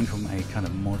 especially coming from a kind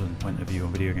of modern point of view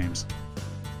on video games.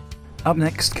 Up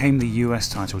next came the US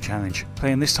title challenge,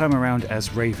 playing this time around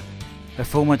as Raven, a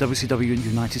former WCW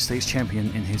United States Champion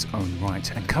in his own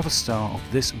right, and cover star of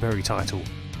this very title.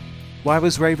 Why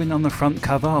was Raven on the front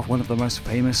cover of one of the most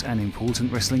famous and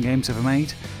important wrestling games ever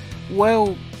made?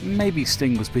 Well, maybe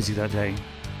Sting was busy that day,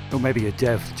 or maybe a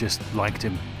dev just liked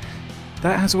him.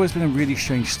 That has always been a really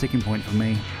strange sticking point for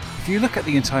me. If you look at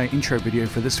the entire intro video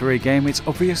for this very game, it's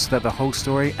obvious that the whole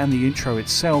story and the intro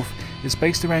itself is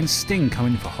based around Sting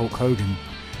coming for Hulk Hogan.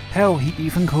 Hell, he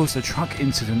even caused a truck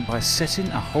incident by setting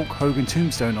a Hulk Hogan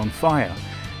tombstone on fire.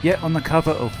 Yet on the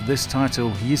cover of this title,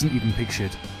 he isn't even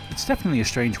pictured. It's definitely a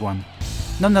strange one.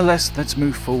 Nonetheless, let's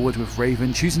move forward with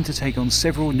Raven choosing to take on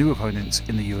several new opponents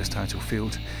in the US title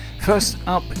field. First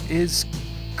up is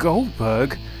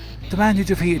Goldberg. The man who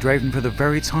defeated Raven for the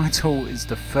very title is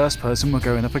the first person we're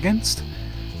going up against.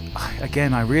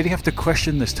 Again, I really have to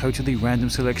question this totally random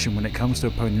selection when it comes to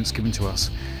opponents given to us.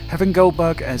 Having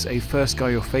Goldberg as a first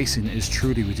guy you're facing is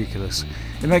truly ridiculous.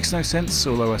 It makes no sense,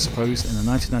 although I suppose in the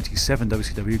 1997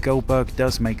 WCW Goldberg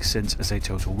does make sense as a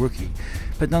total rookie.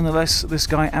 But nonetheless, this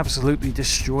guy absolutely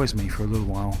destroys me for a little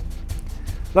while.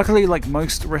 Luckily, like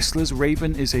most wrestlers,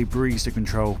 Raven is a breeze to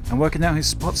control, and working out his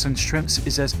spots and strengths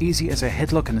is as easy as a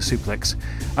headlock and a suplex.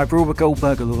 I brawl with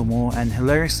Goldberg a little more, and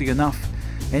hilariously enough,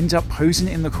 end up posing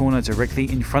in the corner directly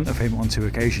in front of him on 2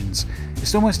 occasions.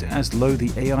 It's almost as though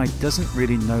the AI doesn't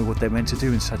really know what they're meant to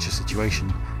do in such a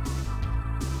situation.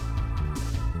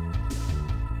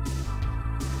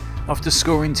 After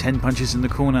scoring 10 punches in the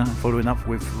corner, following up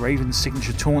with Raven's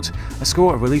signature taunt, I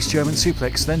score a release German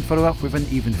suplex, then follow up with an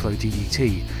even flow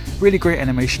DDT. Really great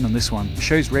animation on this one,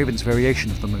 shows Raven's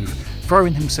variation of the move,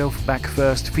 throwing himself back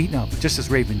first, feet up, just as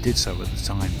Raven did so at the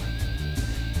time.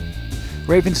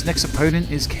 Raven's next opponent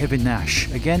is Kevin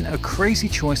Nash, again a crazy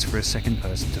choice for a second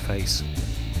person to face.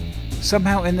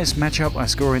 Somehow in this matchup I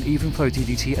score an even flow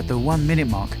DDT at the 1 minute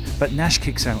mark, but Nash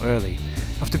kicks out early.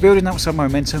 After building up some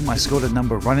momentum, I scored a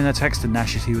number of running attacks to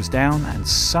Nash as he was down and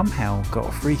somehow got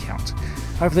a 3 count.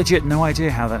 I have legit no idea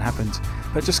how that happened,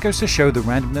 but just goes to show the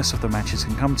randomness of the matches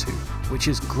can come to, which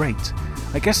is great.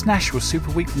 I guess Nash was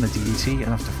super weak from the DDT,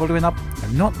 and after following up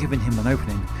and not giving him an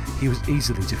opening, he was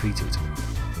easily defeated.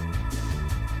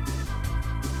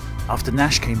 After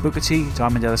Nash came Booker T,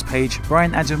 Diamond Dallas Page,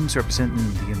 Brian Adams representing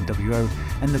the NWO,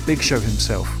 and the Big Show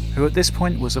himself, who at this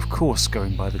point was of course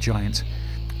going by the Giant.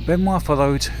 Benoit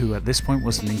followed, who at this point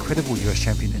was an incredible US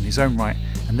champion in his own right,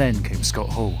 and then came Scott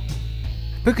Hall.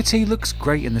 Booker T looks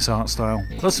great in this art style,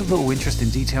 lots of little interesting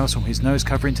details from his nose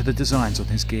covering to the designs on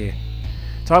his gear.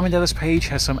 Diamond Dallas Page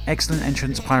has some excellent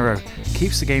entrance pyro,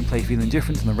 keeps the gameplay feeling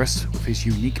different than the rest with his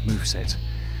unique moveset.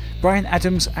 Brian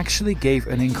Adams actually gave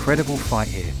an incredible fight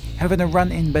here, having a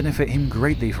run-in benefit him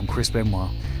greatly from Chris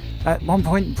Benoit. At one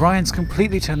point, Brian's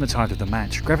completely turned the tide of the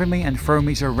match, grabbing me and throwing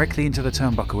me directly into the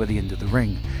turnbuckle at the end of the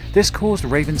ring. This caused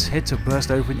Raven's head to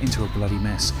burst open into a bloody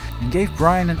mess, and gave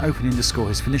Brian an opening to score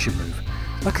his finishing move.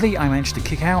 Luckily, I managed to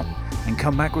kick out and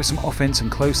come back with some offense and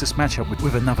close this match up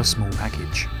with another small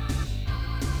package.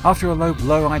 After a low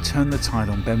blow, I turned the tide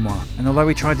on Benoit, and although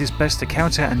he tried his best to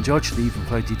counter and dodge the even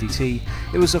flow DDT,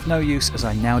 it was of no use as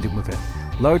I nailed him with it.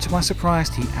 Low to my surprise,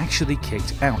 he actually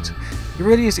kicked out. It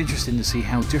really is interesting to see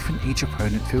how different each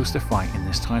opponent feels to fight in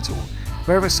this title.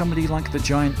 Whereas somebody like the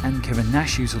Giant and Kevin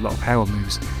Nash use a lot of power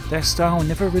moves, their style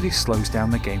never really slows down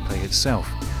the gameplay itself.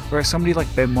 Whereas somebody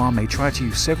like Benoit may try to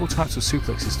use several types of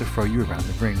suplexes to throw you around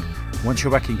the ring. Once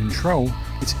you're back in control,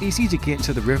 it's easy to get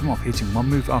into the rhythm of hitting one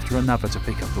move after another to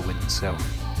pick up the win itself.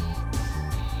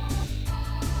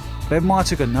 Benoit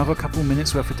took another couple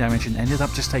minutes worth of damage and ended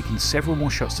up just taking several more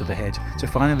shots to the head to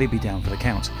finally be down for the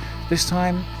count. This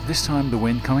time the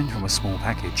win coming from a small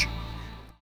package.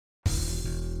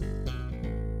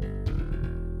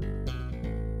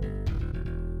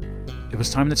 It was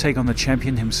time to take on the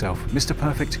champion himself, Mr.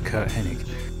 Perfect 𝘚𝙗𝙗.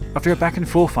 After a back and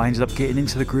forth, I ended up getting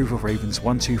into the groove of Raven's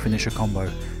 1-2 finisher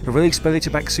combo. A release belly to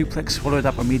back suplex followed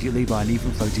up immediately by an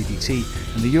even flow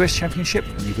DDT, and the US Championship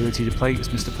and the ability to play as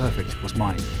Mr. Perfect was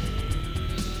mine.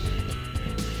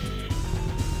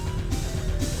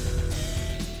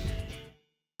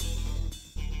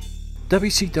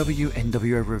 WCW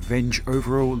NWO Revenge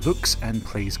overall looks and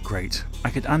plays great. I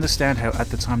could understand how at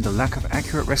the time the lack of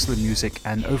accurate wrestling music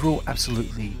and overall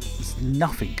absolutely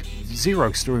nothing,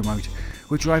 zero story mode,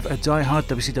 would drive a die-hard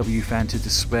WCW fan to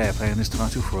despair playing this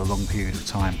title for a long period of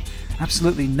time.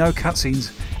 Absolutely no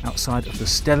cutscenes outside of the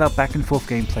stellar back and forth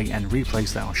gameplay and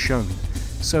replays that are shown,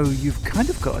 so you've kind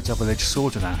of got a double-edged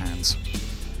sword in our hands.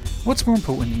 What's more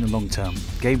important in the long term,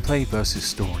 gameplay versus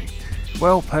story?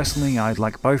 Well, personally I'd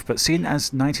like both, but seeing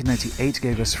as 1998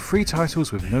 gave us 3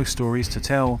 titles with no stories to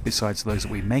tell besides those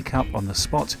that we make up on the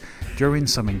spot during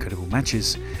some incredible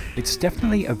matches, it's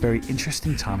definitely a very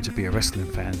interesting time to be a wrestling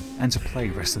fan and to play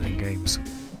wrestling games.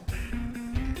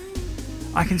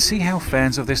 I can see how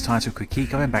fans of this title could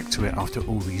keep going back to it after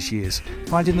all these years,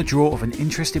 finding the draw of an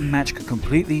interesting match could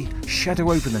completely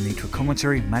shadow over the need for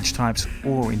commentary, match types,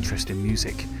 or interesting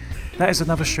music. That is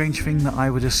another strange thing that I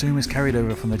would assume is carried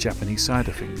over from the Japanese side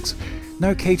of things.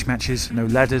 No cage matches, no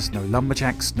ladders, no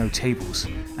lumberjacks, no tables.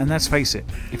 And let's face it,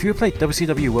 if you have played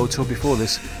WCW World Tour before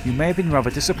this, you may have been rather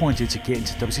disappointed to get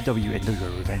into WCW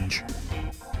NWO Revenge.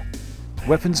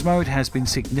 Weapons mode has been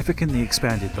significantly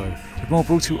expanded though, with more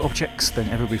brutal objects than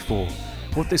ever before.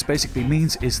 What this basically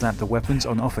means is that the weapons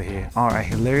on offer here are a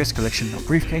hilarious collection of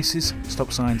briefcases,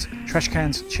 stop signs, trash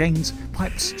cans, chains,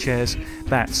 pipes, chairs,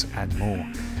 bats and more,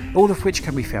 all of which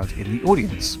can be found in the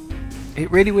audience.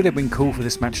 It really would have been cool for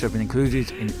this match to have been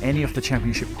included in any of the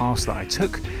championship paths that I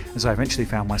took, as I eventually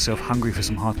found myself hungry for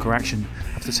some hardcore action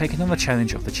after taking on the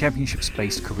challenge of the championships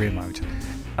based career mode.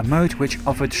 A mode which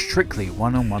offered strictly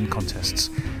one-on-one contests.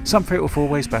 Some fatal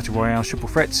 4-ways, battle royale, triple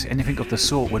threats, anything of the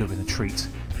sort would have been a treat.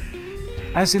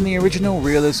 As in the original,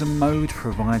 realism mode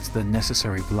provides the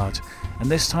necessary blood,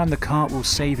 and this time the cart will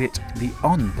save it the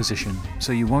on position,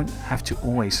 so you won't have to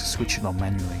always switch it on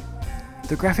manually.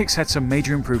 The graphics had some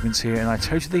major improvements here, and I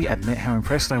totally admit how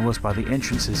impressed I was by the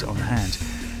entrances on hand.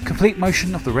 Complete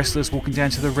motion of the wrestlers walking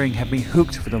down to the ring had me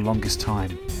hooked for the longest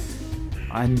time.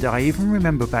 And I even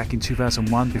remember back in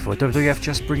 2001, before WWF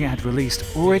Just Bring It had released,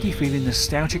 already feeling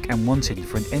nostalgic and wanting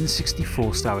for an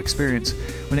N64 style experience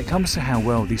when it comes to how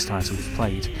well these titles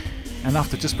played. And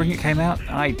after Just Bring It came out,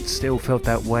 I still felt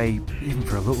that way, even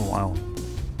for a little while.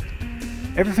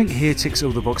 Everything here ticks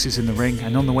all the boxes in the ring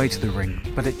and on the way to the ring,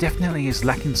 but it definitely is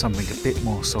lacking something a bit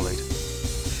more solid.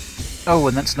 Oh,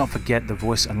 and let's not forget the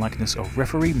voice and likeness of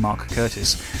referee Mark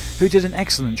Curtis, who did an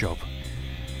excellent job.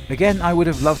 Again, I would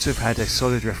have loved to have had a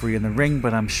solid referee in the ring,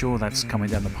 but I'm sure that's coming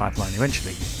down the pipeline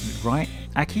eventually. Right,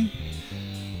 Aki?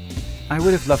 I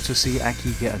would have loved to see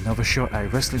Aki get another shot at a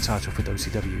wrestling title for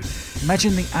WCW.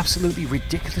 Imagine the absolutely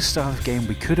ridiculous style of game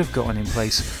we could have gotten in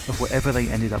place of whatever they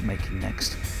ended up making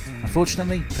next.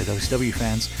 Unfortunately, for WCW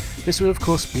fans, this would of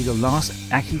course be the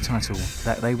last Aki title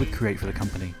that they would create for the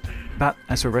company. But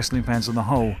as for wrestling fans on the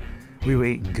whole, we were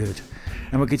eating good,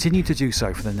 and will continue to do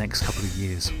so for the next couple of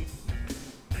years.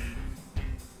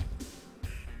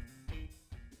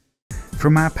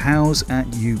 From our pals at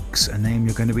Yuke's, a name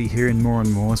you're going to be hearing more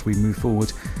and more as we move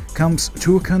forward, comes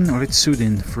Toukon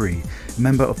Retsuden 3, a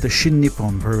member of the Shin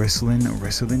Nippon Pro Wrestling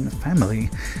family,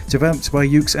 developed by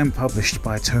Yuke's and published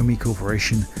by Tomy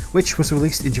Corporation, which was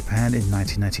released in Japan in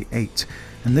 1998,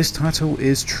 and this title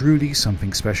is truly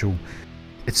something special.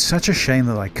 It's such a shame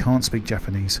that I can't speak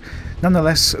Japanese.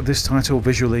 Nonetheless, this title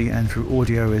visually and through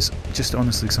audio is just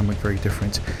honestly something very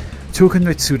different. Toukon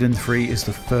Retsuden 3 is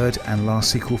the third and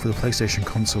last sequel for the PlayStation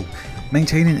console,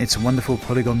 maintaining its wonderful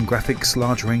polygon graphics,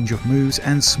 large range of moves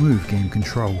and smooth game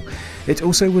control. It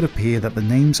also would appear that the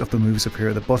names of the moves appear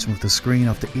at the bottom of the screen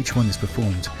after each one is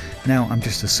performed. Now I'm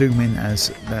just assuming,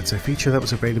 as that's a feature that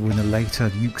was available in the later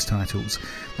Yuke's titles,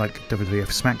 like WWF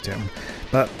SmackDown,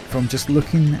 but from just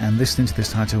looking and listening to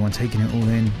this title and taking it all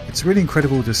in, it's really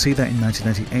incredible to see that in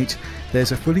 1998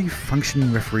 there's a fully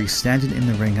functioning referee standing in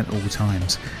the ring at all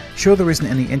times. Sure, there isn't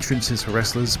any entrances for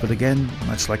wrestlers, but again,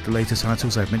 much like the later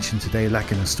titles I've mentioned today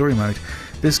lacking a story mode,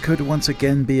 this could once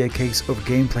again be a case of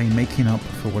gameplay making up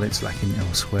for what it's lacking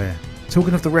elsewhere.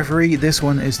 Talking of the referee, this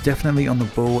one is definitely on the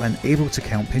ball and able to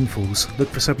count pinfalls, look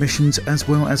for submissions, as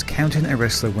well as counting a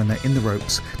wrestler when they're in the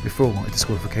ropes before a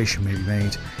disqualification may be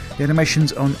made. The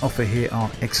animations on offer here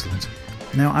are excellent.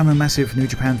 Now, I'm a massive New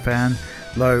Japan fan,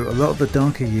 though a lot of the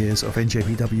darker years of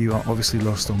NJPW are obviously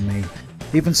lost on me.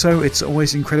 Even so, it's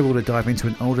always incredible to dive into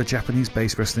an older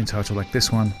Japanese-based wrestling title like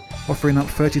this one, offering up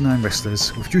 39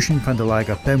 wrestlers, with Jushin Thunder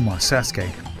Liger, Benoit,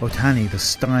 Sasuke, Otani, the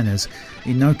Steiners,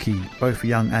 Inoki, both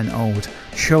young and old,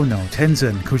 Shono,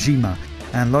 Tenzan, Kojima,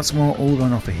 and lots more all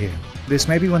on offer here. This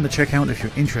may be one to check out if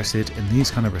you're interested in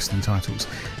these kind of wrestling titles,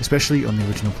 especially on the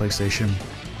original PlayStation.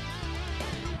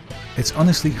 It's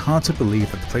honestly hard to believe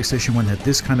that the PlayStation 1 had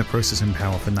this kind of processing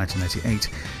power for 1998,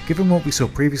 given what we saw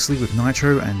previously with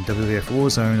Nitro and WWF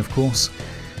WarZone, of course.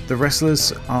 The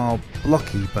wrestlers are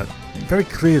blocky, but very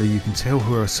clearly you can tell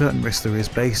who a certain wrestler is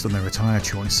based on their attire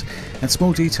choice, and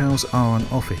small details are on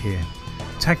offer here.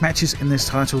 Tag matches in this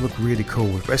title look really cool,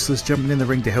 with wrestlers jumping in the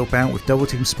ring to help out with double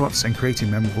team spots and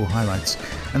creating memorable highlights,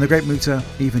 and the Great Muta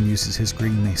even uses his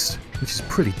green mist, which is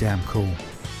pretty damn cool.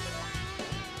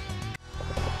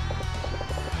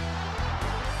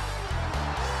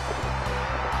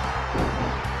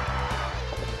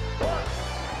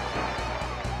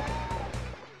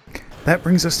 That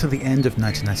brings us to the end of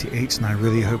 1998, and I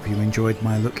really hope you enjoyed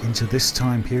my look into this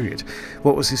time period,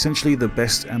 what was essentially the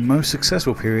best and most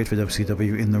successful period for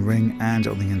WCW in the ring and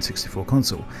on the N64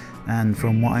 console, and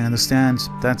from what I understand,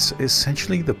 that's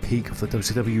essentially the peak of the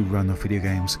WCW run of video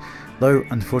games, though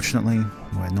unfortunately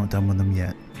we're not done with them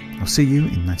yet. I'll see you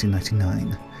in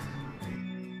 1999.